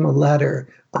climb a ladder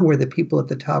where the people at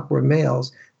the top were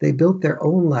males. They built their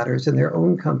own ladders and their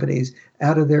own companies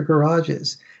out of their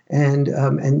garages. And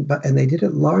they did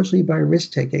it largely by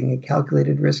risk-taking, and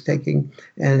calculated risk-taking,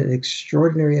 and an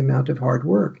extraordinary amount of hard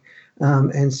work.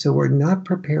 And so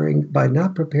by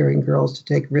not preparing girls to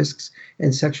take risks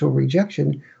in sexual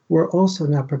rejection, we're also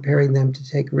not preparing them to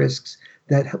take risks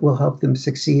that will help them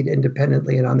succeed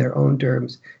independently and on their own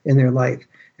terms in their life.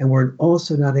 And we're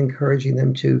also not encouraging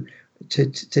them to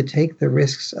take the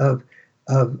risks of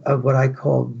what I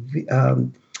call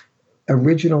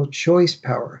original choice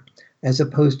power, as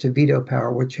opposed to veto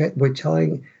power. We're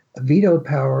telling veto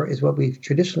power is what we've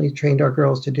traditionally trained our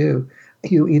girls to do.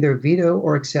 You either veto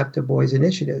or accept a boy's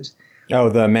initiatives. Oh,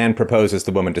 the man proposes,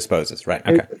 the woman disposes, right?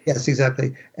 Okay. Yes,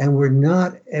 exactly. And we're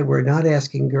not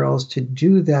asking girls to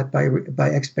do that by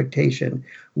expectation.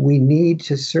 We need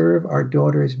to serve our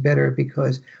daughters better,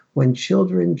 because when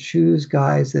children choose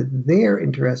guys that they're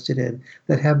interested in,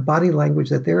 that have body language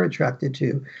that they're attracted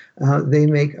to, they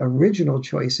make original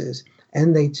choices,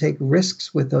 and they take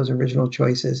risks with those original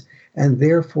choices. And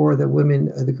therefore,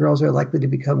 the girls are likely to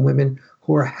become women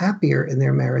who are happier in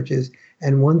their marriages.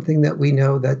 And one thing that we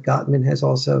know that Gottman has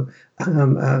also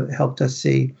helped us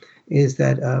see is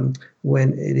that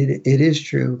when it is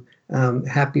true,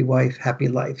 happy wife, happy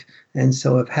life. And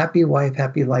so if happy wife,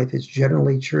 happy life is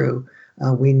generally true,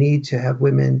 we need to have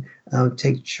women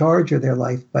take charge of their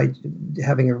life by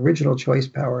having original choice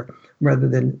power rather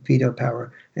than veto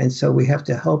power. And so we have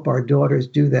to help our daughters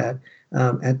do that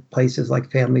at places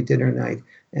like family dinner night,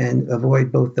 and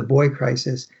avoid both the boy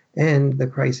crisis and the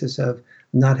crisis of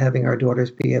not having our daughters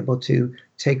be able to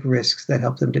take risks that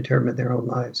help them determine their own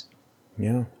lives.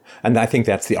 Yeah. And I think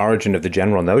that's the origin of the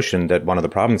general notion that one of the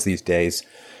problems these days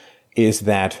is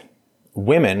that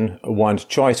women want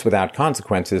choice without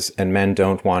consequences, and men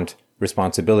don't want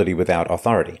responsibility without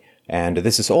authority. And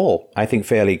this is all, I think,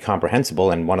 fairly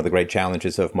comprehensible, and one of the great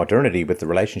challenges of modernity with the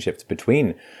relationships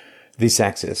between the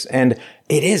sexes. And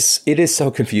it is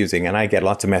so confusing. And I get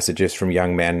lots of messages from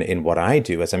young men in what I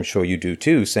do, as I'm sure you do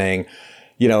too, saying,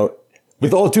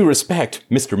 with all due respect,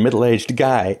 Mr. Middle-aged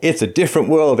guy, it's a different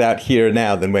world out here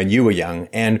now than when you were young.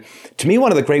 And to me,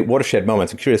 one of the great watershed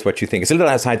moments, I'm curious what you think. It's a little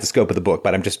outside the scope of the book,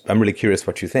 but I'm really curious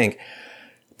what you think.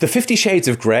 The 50 Shades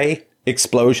of Grey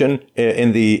explosion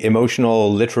in the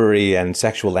emotional, literary, and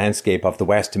sexual landscape of the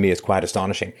West to me is quite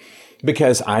astonishing.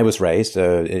 Because I was raised,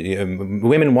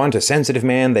 women want a sensitive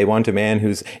man. They want a man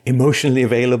who's emotionally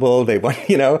available. They want,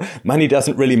 money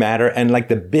doesn't really matter. And like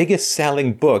the biggest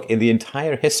selling book in the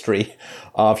entire history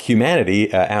of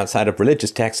humanity, outside of religious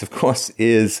texts, of course,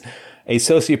 is a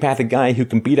sociopathic guy who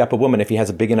can beat up a woman if he has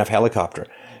a big enough helicopter.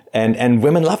 And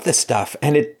women love this stuff.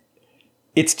 And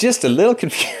it's just a little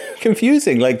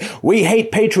confusing. Like, we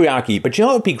hate patriarchy, but it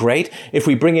would be great if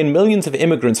we bring in millions of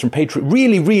immigrants from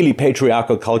really, really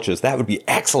patriarchal cultures. That would be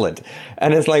excellent.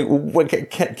 And it's like,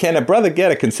 can a brother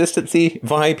get a consistency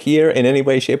vibe here in any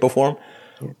way, shape, or form?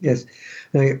 Yes,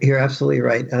 no, you're absolutely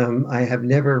right. I have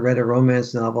never read a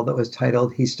romance novel that was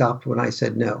titled "He Stopped When I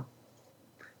Said No."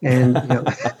 And,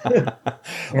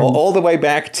 all the way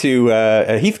back to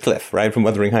Heathcliff, right, from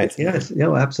Wuthering Heights. Yes,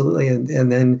 absolutely.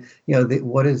 And then,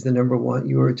 what is the number one?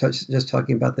 You were just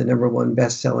talking about the number one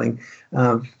best-selling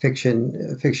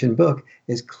fiction book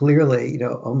is clearly,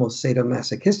 almost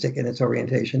sadomasochistic in its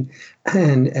orientation,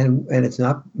 and it's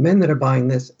not men that are buying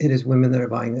this; it is women that are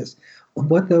buying this.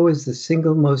 What though is the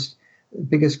single most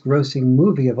biggest grossing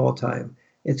movie of all time?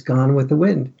 It's Gone with the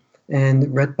Wind.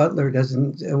 And Rhett Butler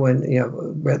doesn't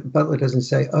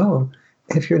say, "Oh,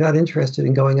 if you're not interested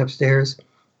in going upstairs,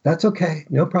 that's okay,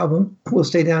 no problem. We'll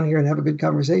stay down here and have a good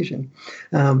conversation."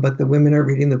 But the women are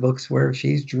reading the books where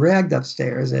she's dragged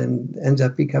upstairs and ends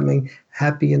up becoming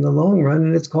happy in the long run,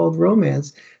 and it's called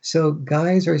romance. So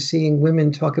guys are seeing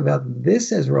women talk about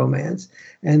this as romance,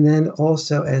 and then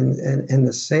also and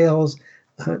the sales,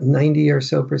 90 or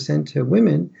so percent to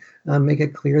women. Make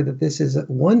it clear that this is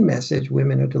one message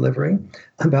women are delivering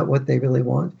about what they really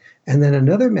want. And then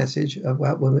another message of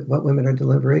what women are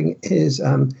delivering is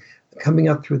coming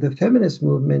up through the feminist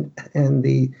movement and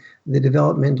the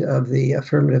development of the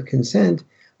affirmative consent,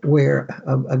 where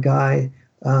a guy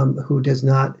who does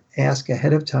not ask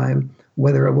ahead of time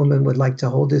whether a woman would like to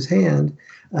hold his hand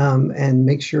and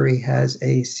make sure he has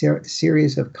a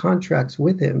series of contracts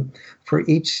with him for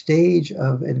each stage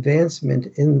of advancement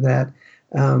in that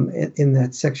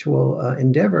sexual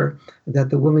endeavor, that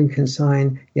the woman can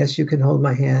sign, yes, you can hold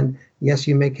my hand, yes,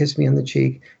 you may kiss me on the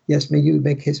cheek, yes, you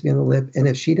may kiss me on the lip. And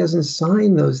if she doesn't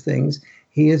sign those things,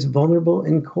 he is vulnerable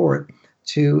in court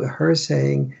to her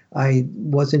saying, I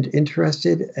wasn't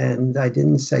interested and I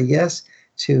didn't say yes,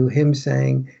 to him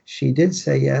saying she did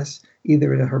say yes,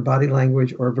 either in her body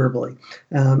language or verbally.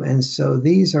 And so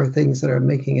these are things that are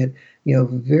making it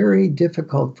very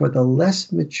difficult for the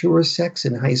less mature sex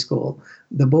in high school,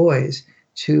 the boys,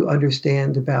 to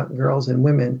understand about girls and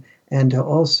women, and to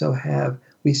also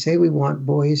we say we want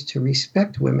boys to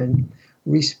respect women.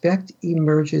 Respect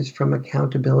emerges from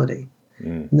accountability,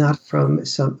 not from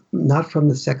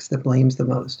the sex that blames the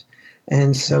most.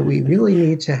 And so we really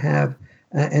need to have,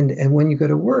 and when you go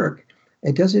to work,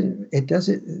 it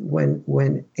doesn't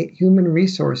when human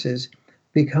resources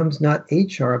becomes not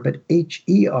HR, but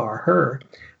HER, her.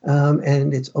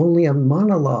 And it's only a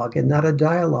monologue and not a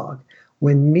dialogue.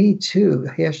 When Me Too,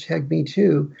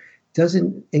 #MeToo,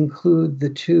 doesn't include the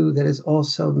two that is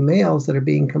also males that are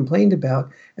being complained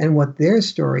about and what their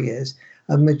story is,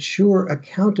 a mature,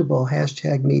 accountable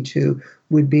 #MeToo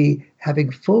would be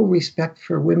having full respect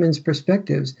for women's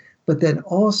perspectives, but then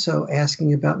also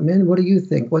asking about men, what do you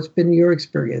think? What's been your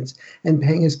experience? And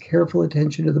paying as careful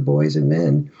attention to the boys and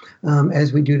men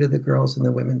as we do to the girls and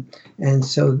the women. And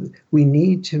so we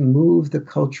need to move the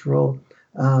cultural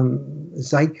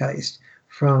zeitgeist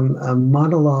from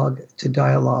monologue to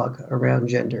dialogue around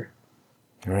gender.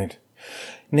 Right.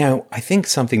 Now, I think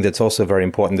something that's also very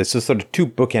important, there's sort of two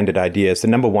bookended ideas. The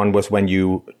number one was when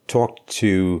you talked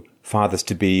to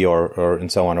fathers-to-be or and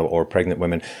so on, or pregnant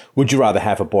women, would you rather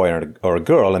have a boy or a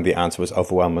girl? And the answer was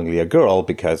overwhelmingly a girl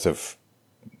because of,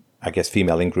 I guess,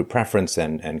 female in-group preference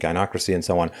and gynocracy and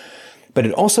so on. But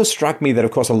it also struck me that,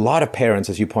 of course, a lot of parents,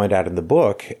 as you point out in the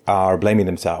book, are blaming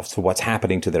themselves for what's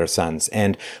happening to their sons.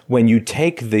 And when you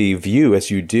take the view, as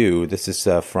you do, this is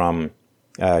from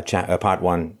part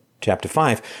 1, chapter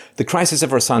 5, the crisis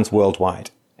of our sons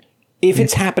worldwide. If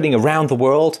it's happening around the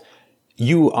world,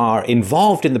 you are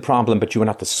involved in the problem, but you are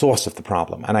not the source of the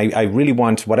problem. And I really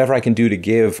want whatever I can do to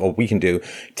give, or we can do,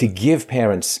 to give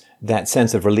parents that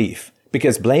sense of relief.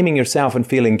 because blaming yourself and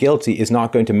feeling guilty is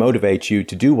not going to motivate you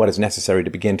to do what is necessary to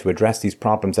begin to address these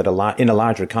problems in a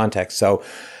larger context. So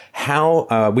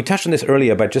how, we touched on this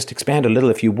earlier, but just expand a little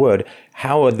if you would.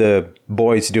 How are the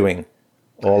boys doing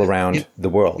all around the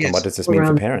world? Yes, and what does this mean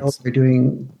for parents? They're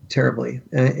doing terribly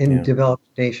in developed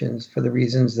nations for the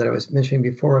reasons that I was mentioning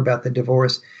before about the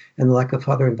divorce and the lack of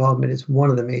father involvement is one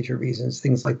of the major reasons.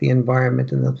 Things like the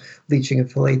environment and the leaching of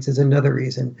phthalates is another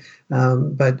reason.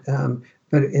 But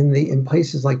in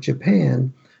places like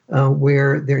Japan,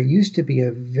 where there used to be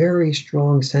a very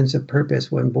strong sense of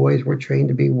purpose when boys were trained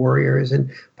to be warriors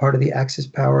and part of the Axis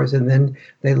powers, and then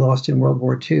they lost in World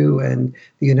War II, and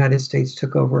the United States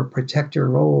took over a protector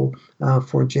role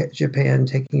for Japan,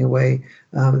 taking away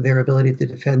their ability to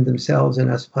defend themselves and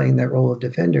us playing that role of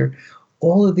defender.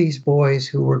 All of these boys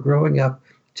who were growing up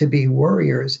to be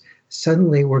warriors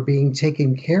suddenly were being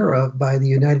taken care of by the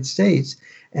United States.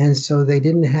 And so they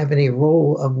didn't have any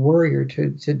role of warrior to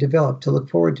develop, to look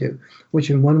forward to, which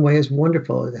in one way is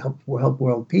wonderful. It help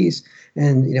world peace.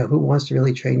 And, who wants to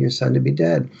really train your son to be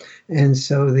dead? And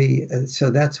so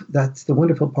that's the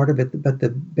wonderful part of it. But the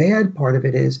bad part of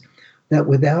it is that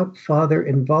without father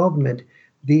involvement,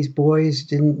 these boys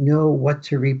didn't know what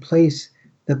to replace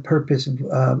the purpose.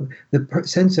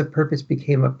 Sense of purpose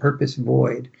became a purpose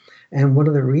void. And one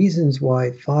of the reasons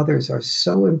why fathers are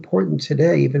so important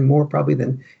today, even more probably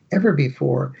than ever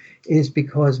before, is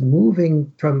because moving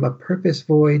from a purpose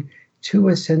void to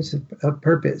a sense of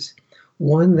purpose,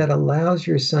 one that allows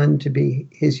your son to be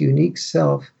his unique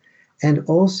self and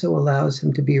also allows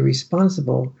him to be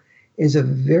responsible, is a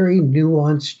very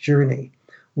nuanced journey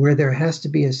where there has to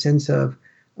be a sense of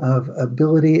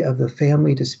ability of the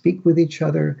family to speak with each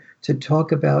other, to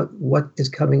talk about what is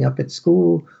coming up at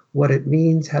school, what it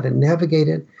means, how to navigate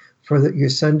it, for your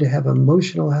son to have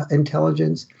emotional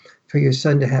intelligence, for your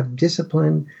son to have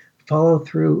discipline, follow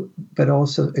through, but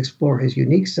also explore his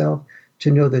unique self, to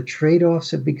know the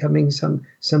trade-offs of becoming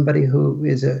somebody who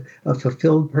is a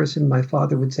fulfilled person. My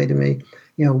father would say to me,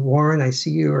 Warren, I see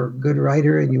you're a good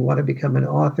writer and you want to become an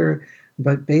author,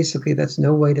 but basically that's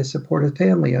no way to support a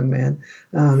family, young man.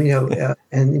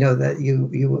 That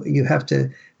you have to,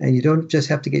 and you don't just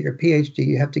have to get your PhD,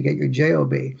 you have to get your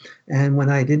JOB. And when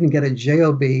I didn't get a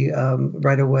JOB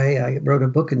right away, I wrote a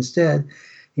book instead.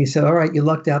 He said, all right, you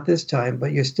lucked out this time,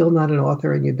 but you're still not an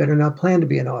author and you better not plan to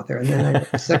be an author. And then I wrote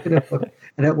a second book.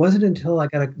 And it wasn't until I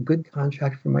got a good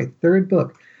contract for my third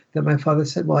book that my father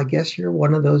said, well, I guess you're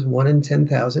one of those 1 in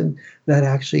 10,000 that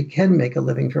actually can make a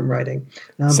living from writing.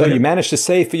 So you managed to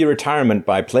save for your retirement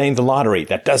by playing the lottery.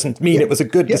 That doesn't mean it was a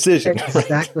good decision.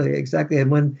 Exactly.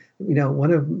 And when,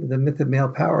 one of the Myth of Male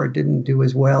Power didn't do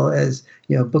as well as,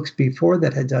 books before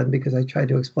that had done, because I tried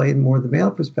to explain more the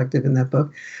male perspective in that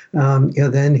book,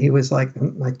 then he was like,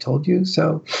 I told you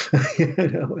so,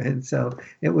 and so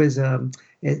it was,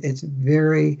 it's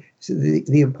very,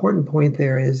 the important point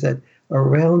there is that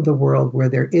around the world where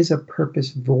there is a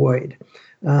purpose void,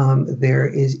 there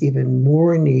is even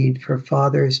more need for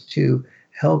fathers to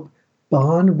help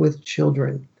bond with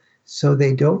children so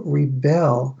they don't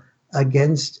rebel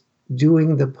against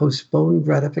doing the postponed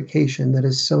gratification that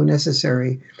is so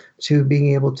necessary to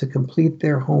being able to complete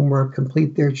their homework,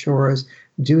 complete their chores,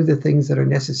 do the things that are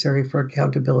necessary for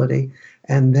accountability,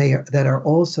 and that are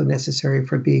also necessary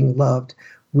for being loved.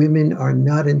 Women are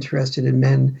not interested in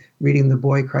men reading The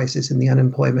Boy Crisis in the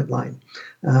unemployment line.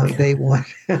 They want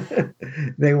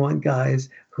guys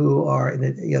who are,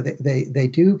 they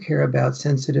do care about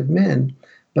sensitive men,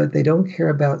 but they don't care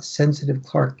about sensitive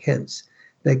Clark Kents.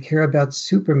 They care about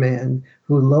Superman,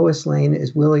 who Lois Lane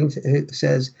is willing to,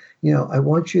 says, I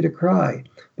want you to cry.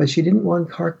 But she didn't want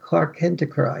Clark Kent to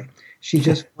cry. She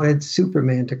just wanted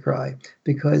Superman to cry,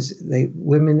 because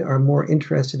women are more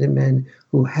interested in men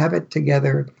who have it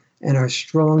together and are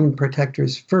strong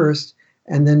protectors first,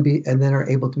 and then are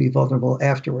able to be vulnerable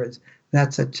afterwards.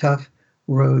 That's a tough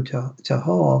road to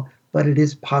haul, but it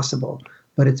is possible.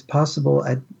 But it's possible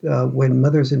when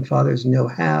mothers and fathers know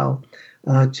how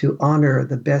to honor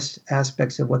the best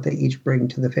aspects of what they each bring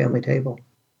to the family table.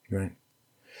 Right.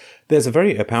 There's a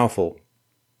very powerful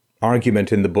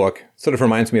argument in the book. Sort of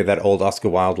reminds me of that old Oscar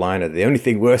Wilde line of the only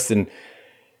thing worse than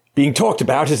being talked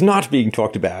about is not being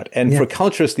talked about. And for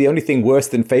cultures, the only thing worse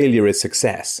than failure is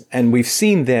success. And we've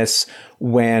seen this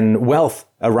when wealth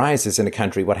arises in a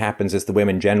country. What happens is the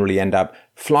women generally end up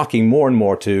flocking more and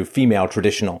more to female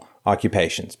traditional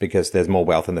occupations because there's more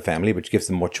wealth in the family, which gives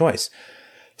them more choice.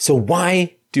 So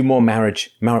why do more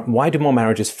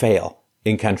marriages fail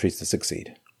in countries that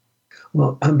succeed?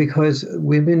 Well, because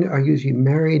women are usually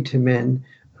married to men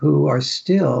who are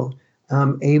still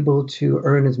able to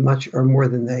earn as much or more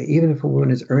than they. Even if a woman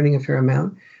is earning a fair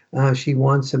amount, She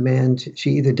wants a man.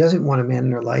 She either doesn't want a man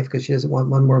in her life because she doesn't want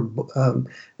one more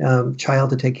child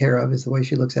to take care of, is the way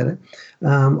she looks at it,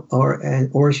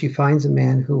 or she finds a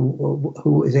man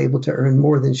who is able to earn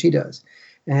more than she does.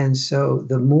 And so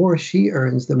the more she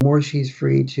earns, the more she's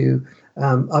free to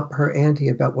up her ante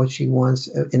about what she wants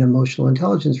in emotional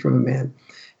intelligence from a man.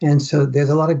 And so there's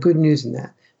a lot of good news in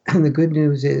that. And the good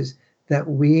news is that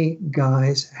we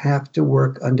guys have to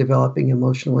work on developing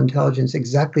emotional intelligence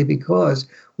exactly because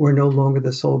we're no longer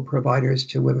the sole providers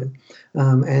to women.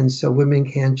 And so women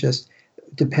can't just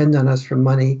depend on us for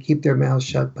money, keep their mouths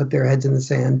shut, put their heads in the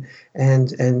sand,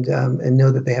 and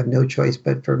know that they have no choice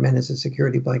but for men as a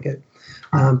security blanket.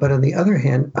 But on the other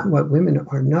hand, what women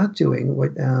are not doing,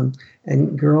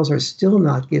 and girls are still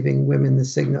not giving women the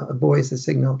signal, boys the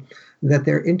signal, that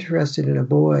they're interested in a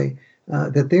boy,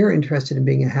 that they're interested in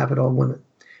being a have-it-all woman.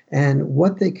 And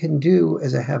what they can do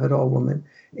as a have-it-all woman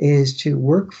is to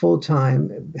work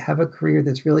full-time, have a career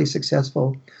that's really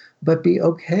successful, but be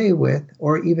okay with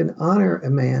or even honor a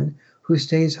man who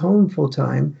stays home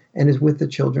full-time and is with the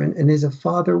children and is a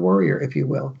father warrior, if you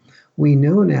will. We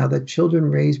know now that children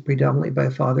raised predominantly by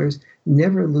fathers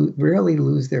rarely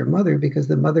lose their mother because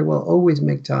the mother will always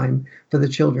make time for the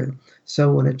children.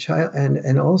 So when a child,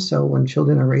 and also when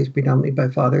children are raised predominantly by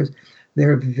fathers,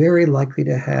 they're very likely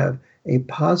to have a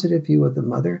positive view of the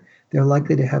mother. They're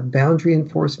likely to have boundary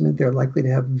enforcement. They're likely to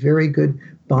have very good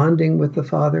bonding with the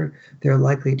father. They're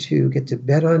likely to get to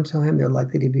bed on time. They're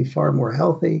likely to be far more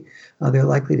healthy. They're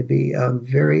likely to be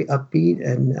very upbeat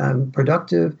and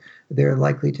productive. They're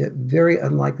very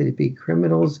unlikely to be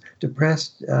criminals,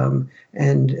 depressed,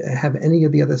 and have any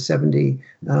of the other 70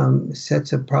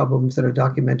 sets of problems that are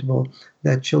documentable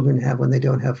that children have when they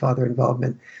don't have father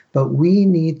involvement. But we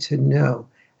need to know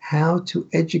how to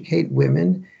educate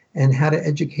women and how to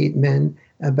educate men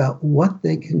about what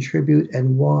they contribute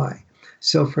and why.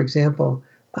 So, for example,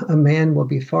 a man will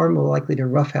be far more likely to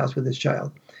roughhouse with his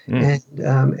child.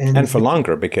 And for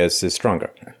longer because he's stronger.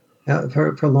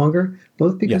 For longer,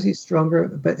 both because he's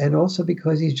stronger, and also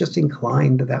because he's just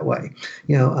inclined that way.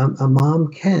 A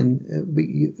mom can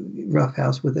be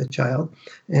roughhouse with a child,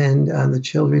 and the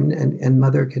children and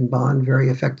mother can bond very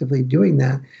effectively doing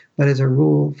that. But as a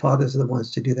rule, fathers are the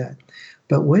ones to do that.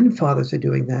 But when fathers are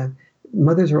doing that,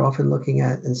 mothers are often looking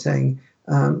at and saying,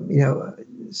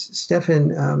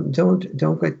 Stefan,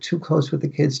 don't get too close with the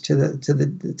kids to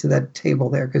that table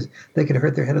there because they could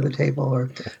hurt their head on the table, or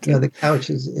the couch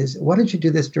is. Why don't you do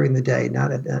this during the day,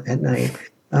 not at night?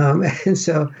 And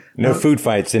so no food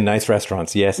fights in nice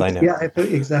restaurants. Yes, I know. Yeah,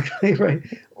 exactly right.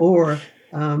 Or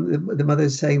the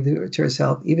mother's saying to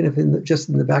herself, even if just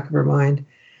in the back of her mind,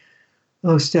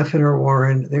 oh, Stefan or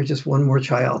Warren, they're just one more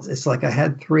child. It's like I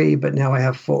had 3, but now I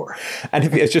have 4. And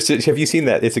have you seen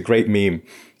that? It's a great meme.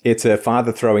 It's a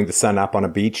father throwing the son up on a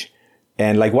beach.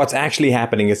 And like what's actually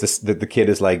happening is the kid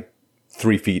is like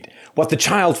 3 feet. What the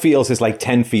child feels is like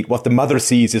 10 feet. What the mother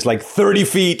sees is like 30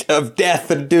 feet of death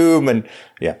and doom. And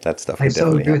yeah, that stuff. I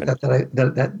so agree with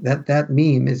that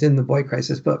meme is in the Boy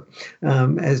Crisis book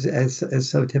as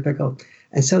so typical.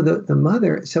 And so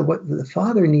what the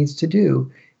father needs to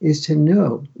do is to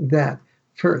know that,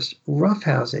 first,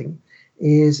 roughhousing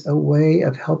is a way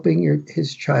of helping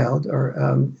his child or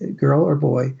girl or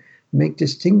boy make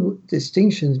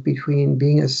distinctions between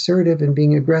being assertive and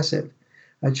being aggressive.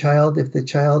 If the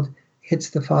child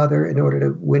hits the father in order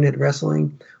to win at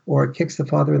wrestling, or kicks the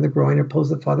father in the groin, or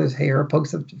pulls the father's hair, or pokes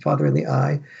the father in the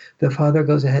eye, the father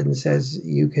goes ahead and says,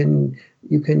 you can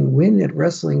win at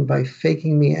wrestling by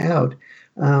faking me out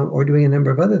or doing a number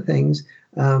of other things,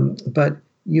 but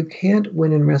you can't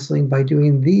win in wrestling by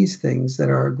doing these things that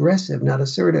are aggressive, not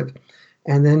assertive.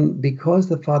 And then because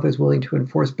the father is willing to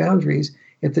enforce boundaries,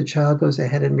 if the child goes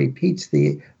ahead and repeats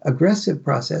the aggressive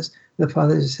process, the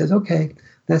father just says, okay,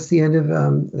 that's the end of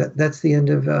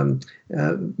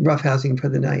roughhousing for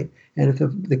the night. And if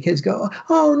the kids go,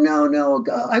 oh, no,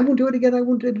 I won't do it again, I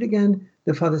won't do it again,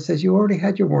 the father says, you already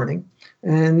had your warning,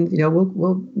 and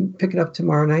we'll pick it up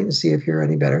tomorrow night and see if you're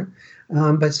any better.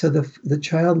 But so the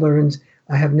child learns,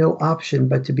 I have no option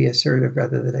but to be assertive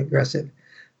rather than aggressive.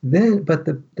 But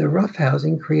the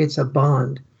roughhousing creates a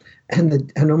bond,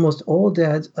 and almost all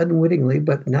dads unwittingly,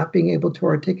 but not being able to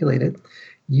articulate it,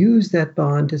 use that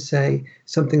bond to say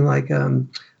something like, I'll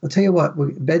tell you what,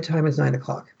 bedtime is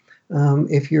 9:00.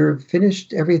 If you're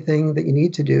finished everything that you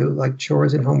need to do, like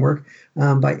chores and homework,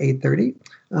 by 8:30,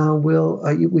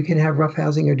 we can have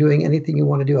roughhousing or doing anything you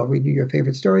want to do. I'll read you your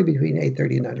favorite story between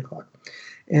 8:30 and 9:00.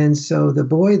 And so the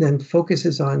boy then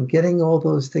focuses on getting all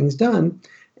those things done.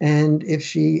 And if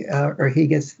she or he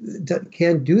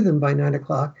can't do them by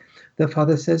 9:00, the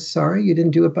father says, sorry, you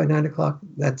didn't do it by 9:00.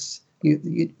 That's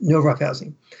no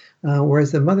roughhousing.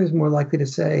 Whereas the mother's more likely to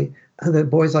say, the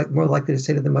boy's more likely to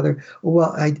say to the mother,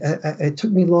 well, it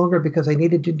took me longer because I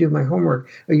needed to do my homework,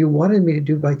 or you wanted me to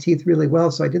do my teeth really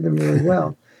well, so I did them really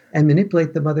well. And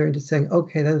manipulate the mother into saying,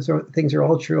 okay, things are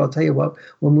all true. I'll tell you what,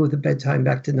 we'll move the bedtime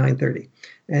back to 9:30.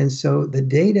 And so the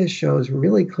data shows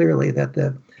really clearly that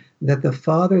the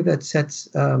father that sets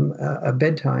a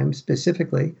bedtime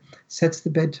specifically sets the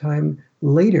bedtime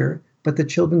later, but the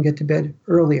children get to bed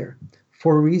earlier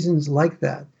for reasons like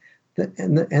that.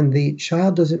 And the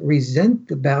child doesn't resent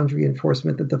the boundary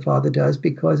enforcement that the father does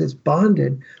because it's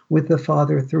bonded with the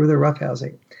father through the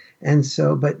roughhousing. And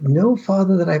so, but no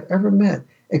father that I've ever met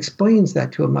explains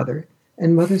that to a mother,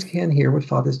 and mothers can't hear what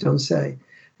fathers don't say.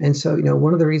 And so,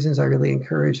 one of the reasons I really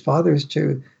encourage fathers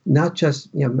to not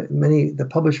just, the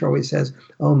publisher always says,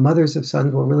 oh, mothers of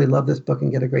sons will really love this book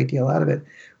and get a great deal out of it.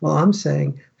 Well, I'm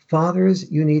saying,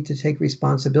 fathers, you need to take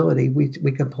responsibility. We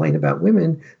complain about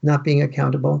women not being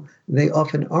accountable. They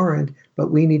often aren't,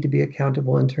 but we need to be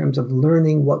accountable in terms of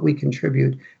learning what we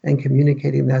contribute and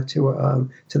communicating that to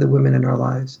the women in our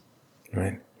lives.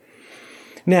 Right.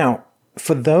 Now,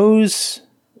 for those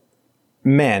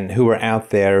men who are out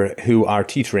there who are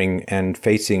teetering and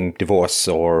facing divorce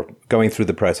or going through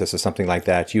the process or something like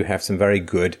that, you have some very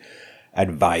good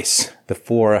advice. The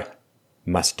 4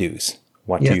 must-dos.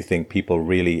 What do you think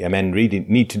men really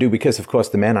need to do? Because, of course,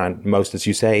 the men aren't most, as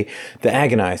you say, they're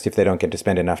agonized if they don't get to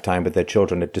spend enough time with their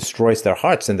children. It destroys their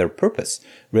hearts and their purpose,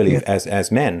 really,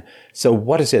 as men. So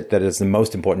what is it that is the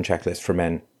most important checklist for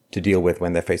men to deal with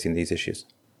when they're facing these issues?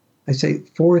 I say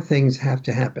 4 things have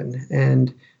to happen,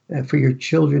 and for your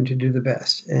children to do the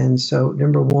best. And so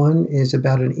number 1 is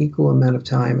about an equal amount of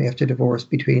time after divorce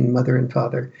between mother and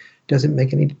father. Doesn't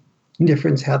make any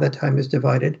difference how that time is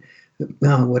divided.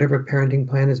 Whatever parenting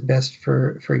plan is best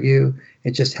for you,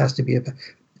 it just has to be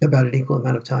about an equal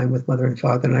amount of time with mother and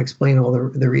father. And I explain all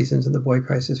the reasons in the Boy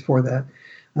Crisis for that.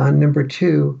 Number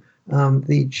 2,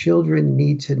 the children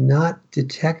need to not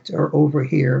detect or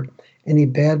overhear any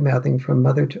bad-mouthing from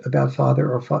mother about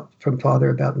father or from father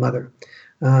about mother.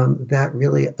 That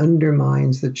really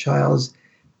undermines the child's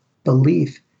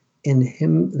belief in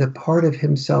him, the part of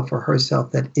himself or herself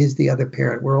that is the other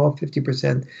parent. We're all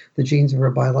 50% the genes of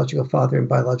our biological father and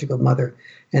biological mother.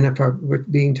 And if we're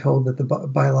being told that the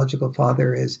biological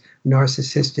father is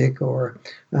narcissistic or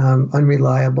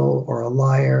unreliable or a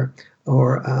liar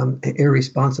or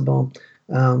irresponsible,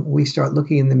 we start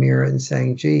looking in the mirror and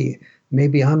saying, gee,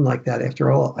 maybe I'm like that.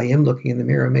 After all, I am looking in the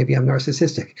mirror. Maybe I'm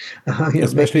narcissistic.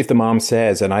 Especially if the mom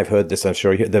says, and I've heard this, I'm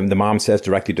sure, the mom says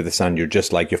directly to the son, you're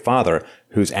just like your father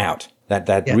who's out. That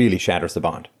really shatters the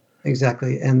bond.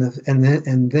 Exactly. And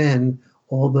then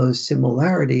all those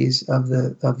similarities of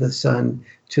the son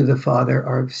to the father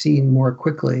are seen more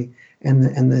quickly.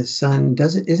 And the son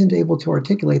isn't able to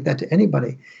articulate that to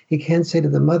anybody. He can't say to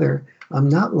the mother, I'm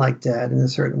not like dad in a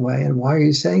certain way. And why are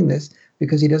you saying this?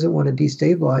 Because he doesn't want to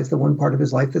destabilize the one part of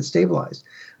his life that's stabilized,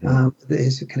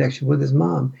 his connection with his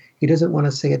mom. He doesn't want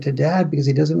to say it to dad because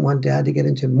he doesn't want dad to get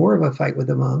into more of a fight with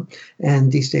the mom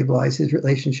and destabilize his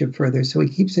relationship further. So he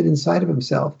keeps it inside of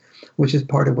himself, which is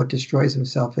part of what destroys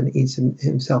himself and eats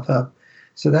himself up.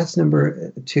 So that's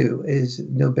number 2, is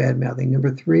no bad mouthing. Number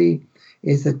 3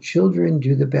 is that children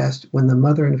do the best when the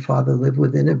mother and father live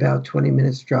within about 20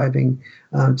 minutes driving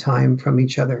time from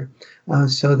each other,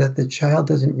 so that the child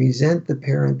doesn't resent the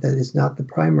parent that is not the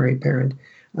primary parent.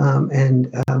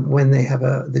 And when they have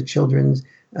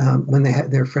when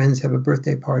their friends have a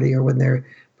birthday party, or when they're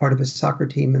part of a soccer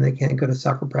team and they can't go to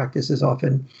soccer practice as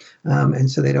often,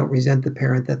 and so they don't resent the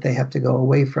parent that they have to go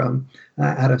away from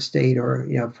out of state, or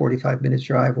 45 minutes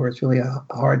drive where it's really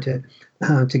hard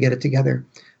to get it together.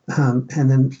 And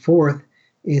then 4th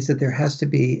is that there has to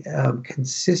be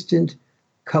consistent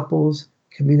couples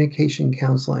communication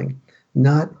counseling,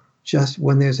 not just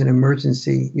when there's an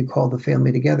emergency, you call the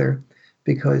family together,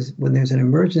 because when there's an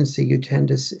emergency, you tend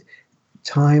to,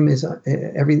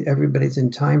 everybody's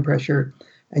in time pressure,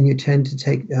 and you tend to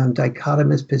take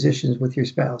dichotomous positions with your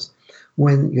spouse.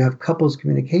 When you have couples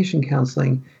communication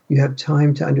counseling, you have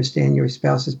time to understand your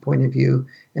spouse's point of view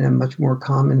in a much more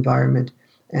calm environment.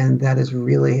 And that is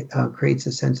really creates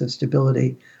a sense of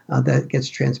stability that gets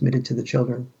transmitted to the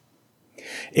children.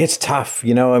 It's tough.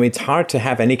 It's hard to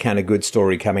have any kind of good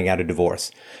story coming out of divorce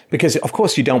because, of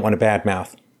course, you don't want to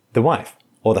badmouth the wife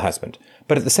or the husband.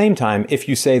 But at the same time, if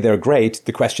you say they're great,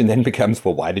 the question then becomes,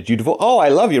 well, why did you divorce? Oh, I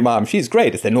love your mom. She's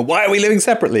great. It's then, well, why are we living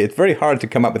separately? It's very hard to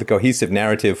come up with a cohesive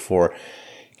narrative for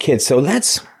kids. So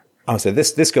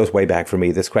this goes way back for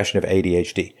me, this question of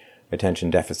ADHD. Attention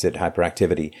deficit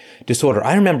hyperactivity disorder.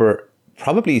 I remember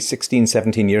probably 16,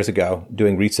 17 years ago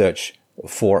doing research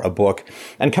for a book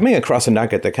and coming across a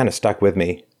nugget that kind of stuck with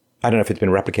me. I don't know if it's been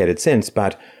replicated since,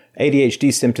 but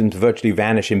ADHD symptoms virtually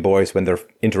vanish in boys when they're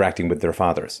interacting with their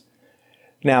fathers.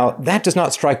 Now, that does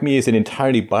not strike me as an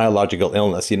entirely biological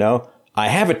illness, I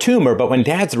have a tumor, but when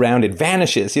dad's around, it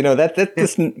vanishes. That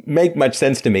doesn't make much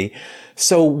sense to me.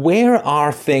 So where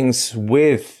are things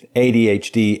with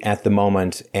ADHD at the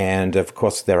moment? And of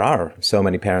course, there are so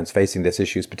many parents facing these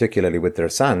issues, particularly with their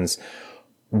sons.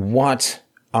 What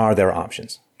are their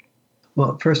options?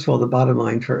 Well, first of all, the bottom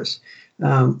line first.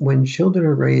 When children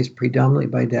are raised predominantly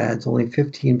by dads, only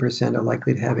 15% are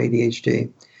likely to have ADHD.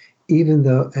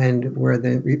 And where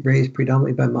they're raised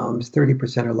predominantly by moms,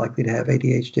 30% are likely to have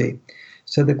ADHD.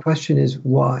 So the question is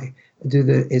why?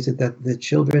 Is it that the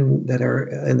children that are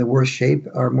in the worst shape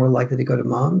are more likely to go to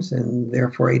moms and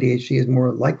therefore ADHD is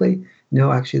more likely?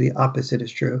 No, actually the opposite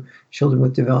is true. Children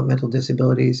with developmental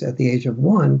disabilities at the age of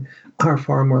 1 are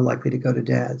far more likely to go to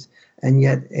dads. And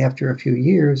yet after a few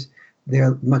years,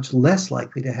 they're much less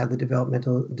likely to have the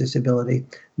developmental disability,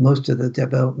 most of the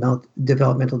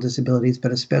developmental disabilities,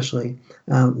 but especially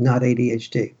not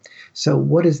ADHD. So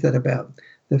what is that about?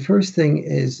 The first thing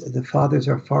is the fathers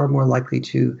are far more likely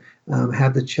to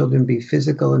have the children be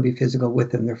physical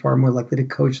with them. They're far more likely to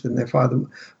coach them. They're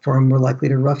far more likely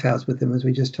to roughhouse with them, as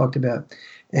we just talked about.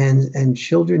 And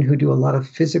children who do a lot of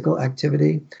physical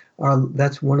activity,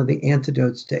 that's one of the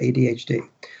antidotes to ADHD.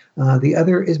 The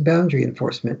other is boundary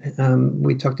enforcement.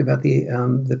 We talked about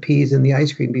the peas and the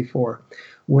ice cream before.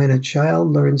 When a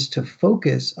child learns to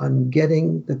focus on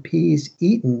getting the peas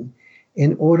eaten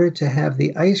in order to have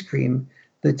the ice cream,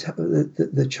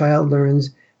 the child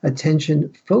learns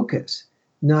attention focus,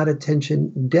 not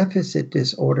attention deficit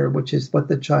disorder, which is what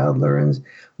the child learns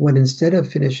when instead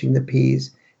of finishing the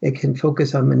peas, it can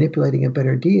focus on manipulating a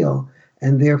better deal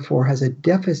and therefore has a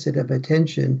deficit of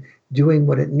attention doing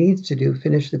what it needs to do,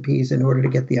 finish the peas in order to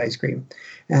get the ice cream.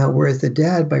 Whereas the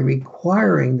dad, by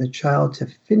requiring the child to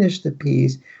finish the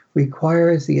peas,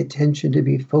 requires the attention to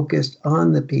be focused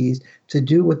on the peas to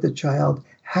do what the child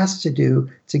has to do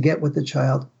to get what the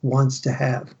child wants to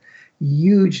have.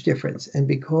 Huge difference. And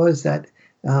because that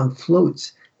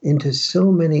floats into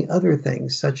so many other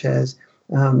things, such as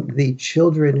the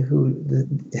children who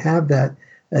have that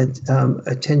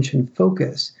attention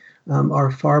focus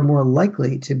are far more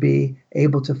likely to be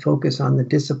able to focus on the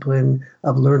discipline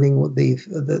of learning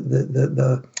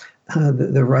the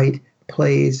right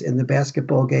plays in the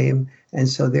basketball game, and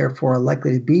so therefore are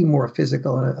likely to be more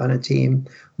physical on a team,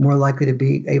 more likely to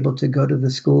be able to go to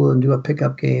the school and do a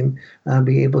pickup game,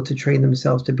 be able to train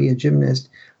themselves to be a gymnast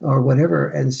or whatever.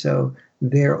 And so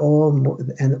they're all more,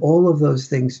 and all of those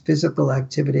things, physical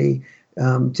activity,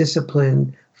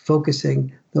 discipline,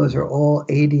 focusing, those are all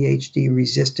ADHD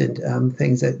resistant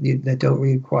things that don't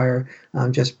require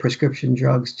just prescription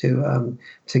drugs to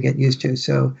get used to.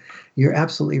 So you're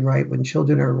absolutely right. When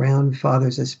children are around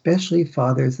fathers, especially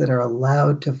fathers that are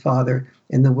allowed to father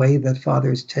in the way that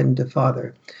fathers tend to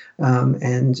father,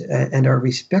 and are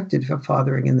respected for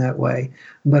fathering in that way,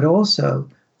 but also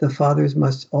the fathers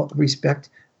must respect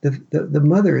the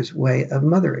mother's way of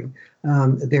mothering.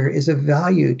 There is a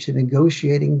value to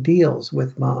negotiating deals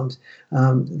with moms.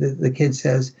 The kid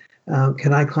says,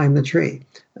 can I climb the tree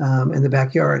in the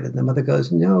backyard? And the mother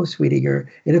goes, no, sweetie, you're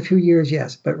in a few years,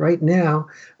 yes. But right now,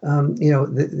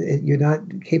 you're not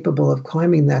capable of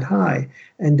climbing that high.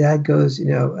 And dad goes,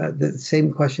 the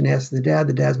same question asked the dad.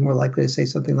 The dad's more likely to say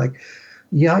something like,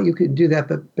 yeah, you can do that,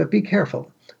 but be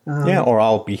careful. Or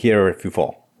I'll be here if you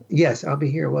fall. Yes, I'll be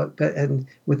here. And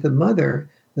with the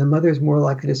mother's more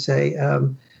likely to say,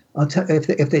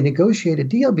 if they negotiate a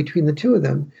deal between the two of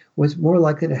them, what's more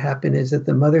likely to happen is that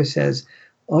the mother says,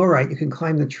 all right, you can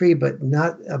climb the tree, but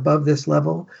not above this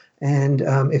level. And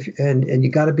you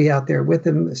got to be out there with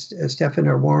them, Stefan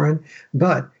or Warren,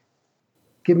 but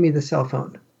give me the cell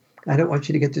phone. I don't want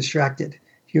you to get distracted.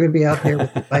 You're going to be out there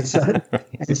with my son.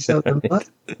 And so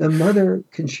the mother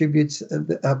contributes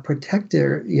a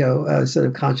protector, sort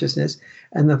of consciousness,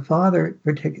 and the father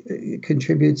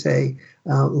contributes a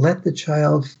let the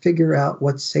child figure out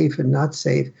what's safe and not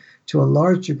safe to a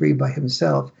large degree by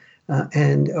himself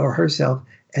or herself.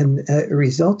 And a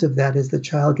result of that is the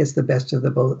child gets the best of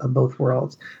both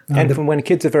worlds. And from when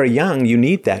kids are very young, you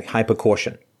need that hyper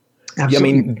caution.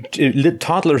 Absolutely.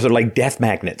 Toddlers are like death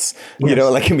magnets.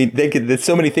 Yes. There's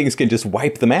so many things can just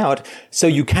wipe them out. So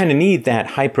you kind of need that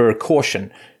hyper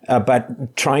caution.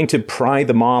 But trying to pry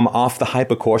the mom off the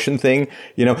hyper caution thing,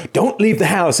 don't leave the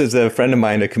house. As a friend of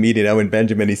mine, a comedian, Owen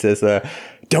Benjamin, he says,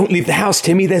 don't leave the house,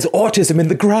 Timmy, there's autism in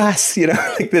the grass,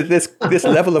 like this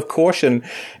level of caution,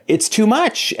 it's too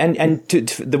much. And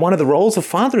one of the roles of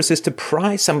fathers is to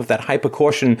pry some of that hyper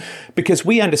caution, because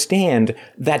we understand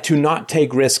that to not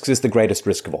take risks is the greatest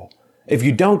risk of all. If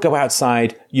you don't go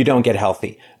outside, you don't get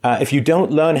healthy. If you don't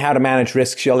learn how to manage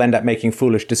risks, you'll end up making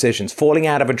foolish decisions. Falling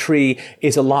out of a tree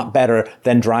is a lot better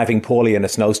than driving poorly in a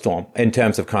snowstorm in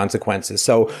terms of consequences.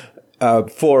 So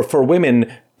for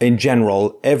women in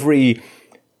general, every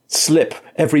slip,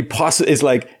 every is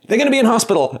like, they're going to be in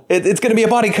hospital. It's going to be a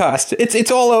body cast.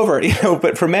 It's all over,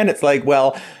 But for men, it's like,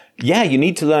 well, yeah, you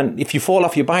need to learn. If you fall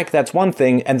off your bike, that's one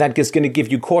thing, and that is going to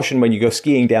give you caution when you go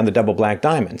skiing down the double black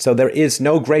diamond. So there is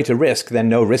no greater risk than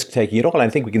no risk taking at all. And I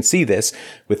think we can see this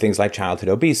with things like childhood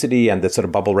obesity and the sort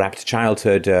of bubble wrapped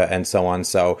childhood and so on.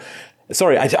 So,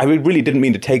 sorry, I really didn't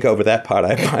mean to take over that part.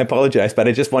 I apologize, but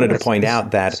I just wanted to point out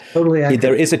that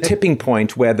there is a tipping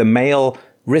point where the male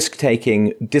risk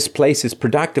taking displaces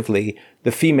productively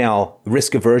the female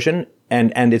risk aversion.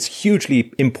 And it's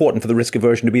hugely important for the risk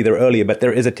aversion to be there earlier, but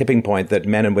there is a tipping point that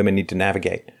men and women need to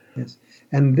navigate. Yes.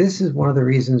 And this is one of the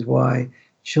reasons why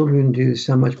children do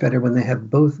so much better when they have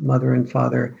both mother and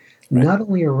father, right, not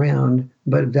only around,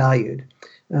 but valued.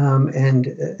 And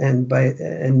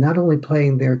not only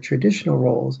playing their traditional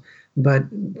roles, but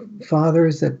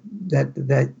fathers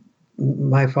that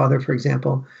my father, for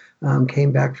example,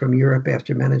 came back from Europe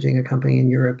after managing a company in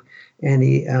Europe. And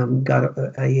he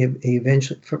he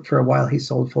eventually, for a while, he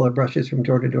sold fuller brushes from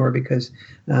door to door because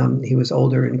he was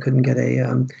older and couldn't get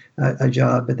a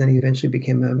job. But then he eventually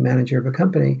became a manager of a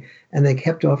company, and they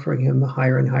kept offering him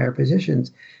higher and higher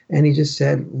positions. And he just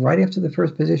said, right after the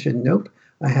first position, nope,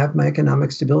 I have my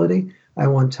economic stability. I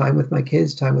want time with my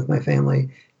kids, time with my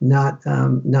family, not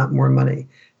more money.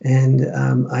 And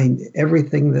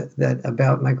everything that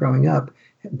about my growing up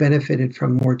benefited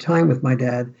from more time with my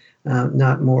dad,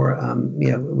 not more.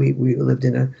 We lived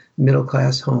in a middle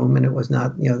class home, and it was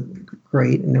not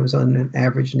great, and it was on an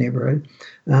average neighborhood,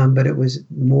 but it was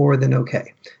more than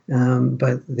okay.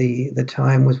 But the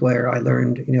time was where I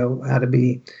learned how to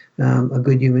be a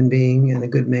good human being and a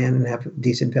good man and have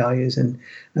decent values, and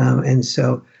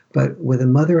so. But with a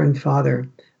mother and father,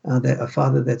 a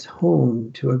father that's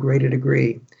home to a greater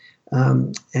degree.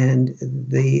 And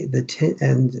the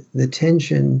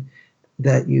tension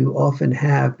that you often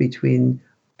have between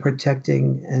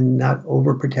protecting and not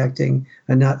overprotecting,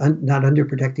 and not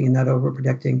underprotecting and not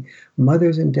overprotecting,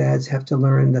 mothers and dads have to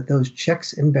learn that those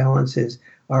checks and balances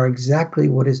are exactly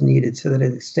what is needed, so that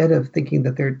instead of thinking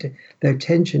that their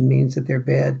tension means that they're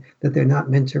bad, that they're not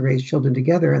meant to raise children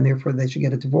together and therefore they should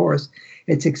get a divorce,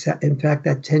 in fact,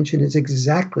 that tension is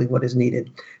exactly what is needed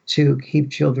to keep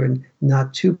children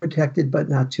not too protected but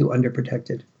not too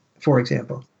underprotected, for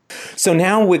example. So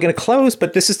now we're going to close,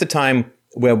 but this is the time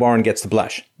where Warren gets the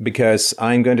blush, because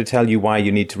I'm going to tell you why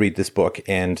you need to read this book.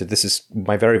 And this is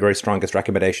my very, very strongest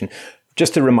recommendation.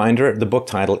 Just a reminder, the book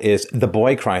title is The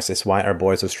Boy Crisis, Why Our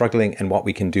Boys Are Struggling and What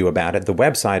We Can Do About It. The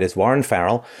website is Warren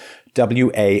Farrell,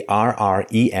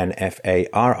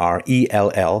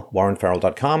 WarrenFarrell,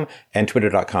 warrenfarrell.com, and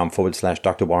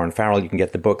twitter.com/Dr. Warren Farrell. You can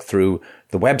get the book through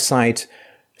the website.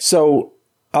 So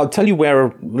I'll tell you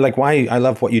why I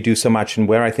love what you do so much and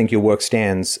where I think your work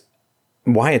stands,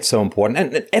 why it's so important.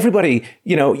 And everybody,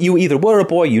 you either were a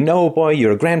boy, a boy,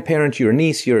 you're a grandparent, you're a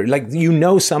niece,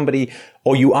 somebody,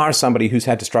 or you are somebody who's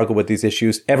had to struggle with these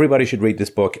issues. Everybody should read this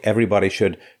book. Everybody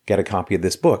should get a copy of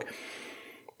this book.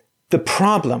 The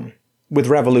problem with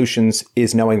revolutions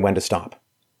is knowing when to stop.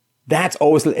 That's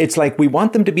always, it's like we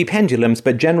want them to be pendulums,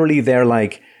 but generally they're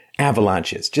like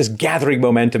avalanches, just gathering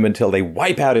momentum until they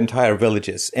wipe out entire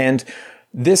villages. And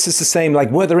this is the same,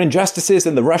 were there injustices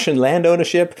in the Russian land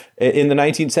ownership in the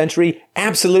 19th century?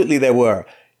 Absolutely there were.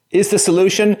 Is the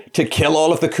solution to kill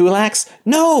all of the kulaks?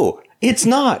 No, it's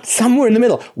not. Somewhere in the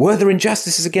middle. Were there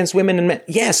injustices against women and men?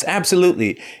 Yes,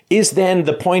 absolutely. Is then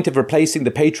the point of replacing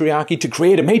the patriarchy to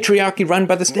create a matriarchy run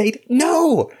by the state?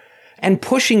 No. And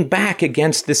pushing back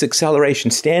against this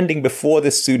acceleration, standing before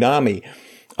this tsunami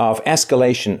of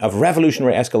escalation, of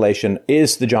revolutionary escalation,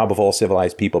 is the job of all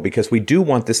civilized people, because we do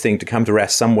want this thing to come to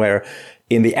rest somewhere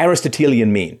in the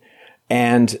Aristotelian mean.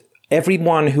 And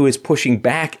everyone who is pushing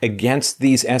back against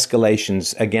these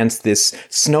escalations, against this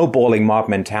snowballing mob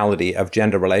mentality of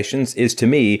gender relations, is to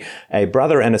me a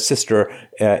brother and a sister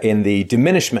in the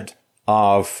diminishment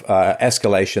of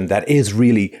escalation that is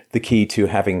really the key to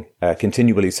having a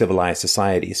continually civilized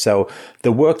society. So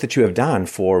the work that you have done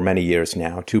for many years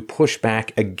now to push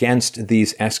back against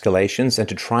these escalations and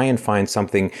to try and find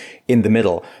something in the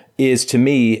middle is, to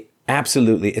me,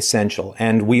 absolutely essential.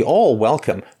 And we all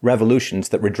welcome revolutions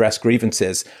that redress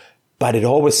grievances. but it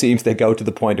always seems they go to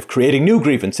the point of creating new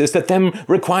grievances that then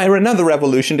require another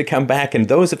revolution to come back. And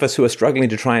those of us who are struggling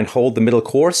to try and hold the middle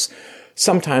course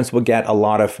sometimes will get a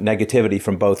lot of negativity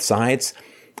from both sides.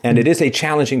 And it is a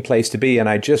challenging place to be. And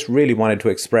I just really wanted to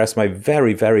express my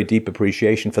very, very deep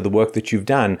appreciation for the work that you've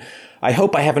done. I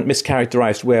hope I haven't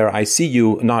mischaracterized where I see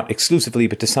you, not exclusively,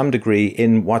 but to some degree,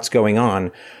 in what's going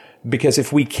on. Because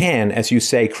if we can, as you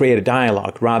say, create a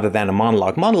dialogue rather than a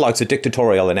monologue. Monologues are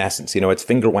dictatorial in essence. It's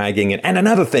finger wagging and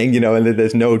another thing, and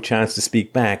there's no chance to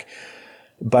speak back.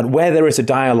 But where there is a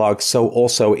dialogue, so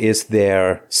also is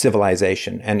there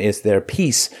civilization, and is there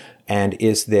peace, and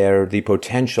is there the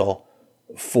potential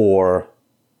for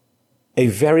a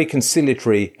very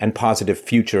conciliatory and positive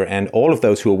future. And all of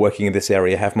those who are working in this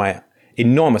area have my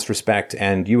enormous respect,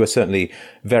 and you are certainly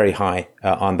very high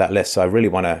on that list. So I really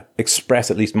want to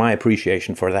express at least my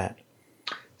appreciation for that.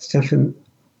 Stefan,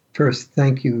 first,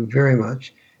 thank you very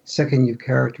much. Second, you've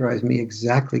characterized me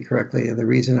exactly correctly. And the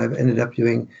reason I've ended up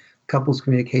doing couples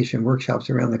communication workshops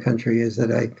around the country is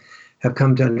that I have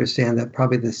come to understand that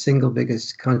probably the single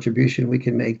biggest contribution we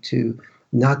can make to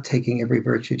not taking every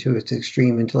virtue to its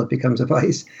extreme until it becomes a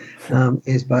vice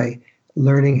is by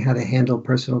learning how to handle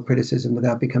personal criticism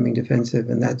without becoming defensive.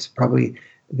 And that's probably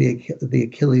the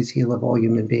Achilles heel of all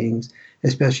human beings,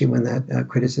 especially when that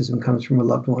criticism comes from a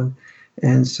loved one.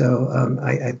 And so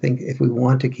I think if we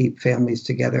want to keep families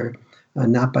together,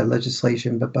 not by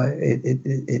legislation, but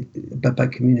by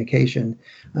communication,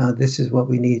 this is what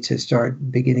we need to start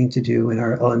beginning to do in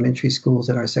our elementary schools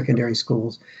and our secondary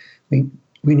schools.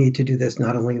 We need to do this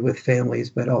not only with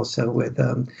families, but also with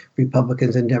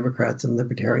Republicans and Democrats and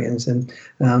libertarians and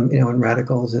and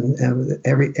radicals, and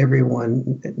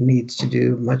everyone needs to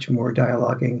do much more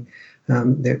dialoguing.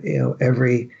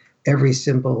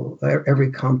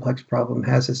 Every complex problem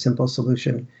has a simple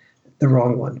solution, the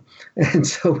wrong one, and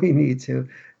so we need to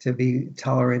be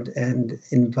tolerant and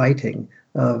inviting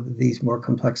of these more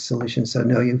complex solutions. So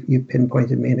no, you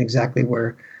pinpointed me in exactly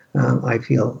where I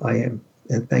feel I am.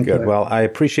 And thank you. Good. Well, I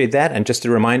appreciate that. And just a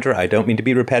reminder, I don't mean to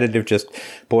be repetitive. Just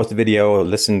pause the video or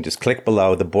listen, just click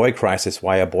below. The Boy Crisis,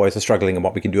 Why Our Boys Are Struggling and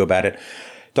What We Can Do About It.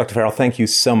 Dr. Farrell, thank you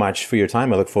so much for your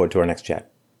time. I look forward to our next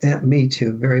chat. Yeah, me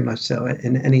too, very much so.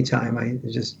 And anytime, I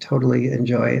just totally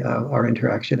enjoy our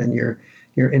interaction and your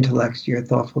intellect, your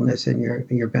thoughtfulness, and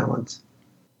your balance.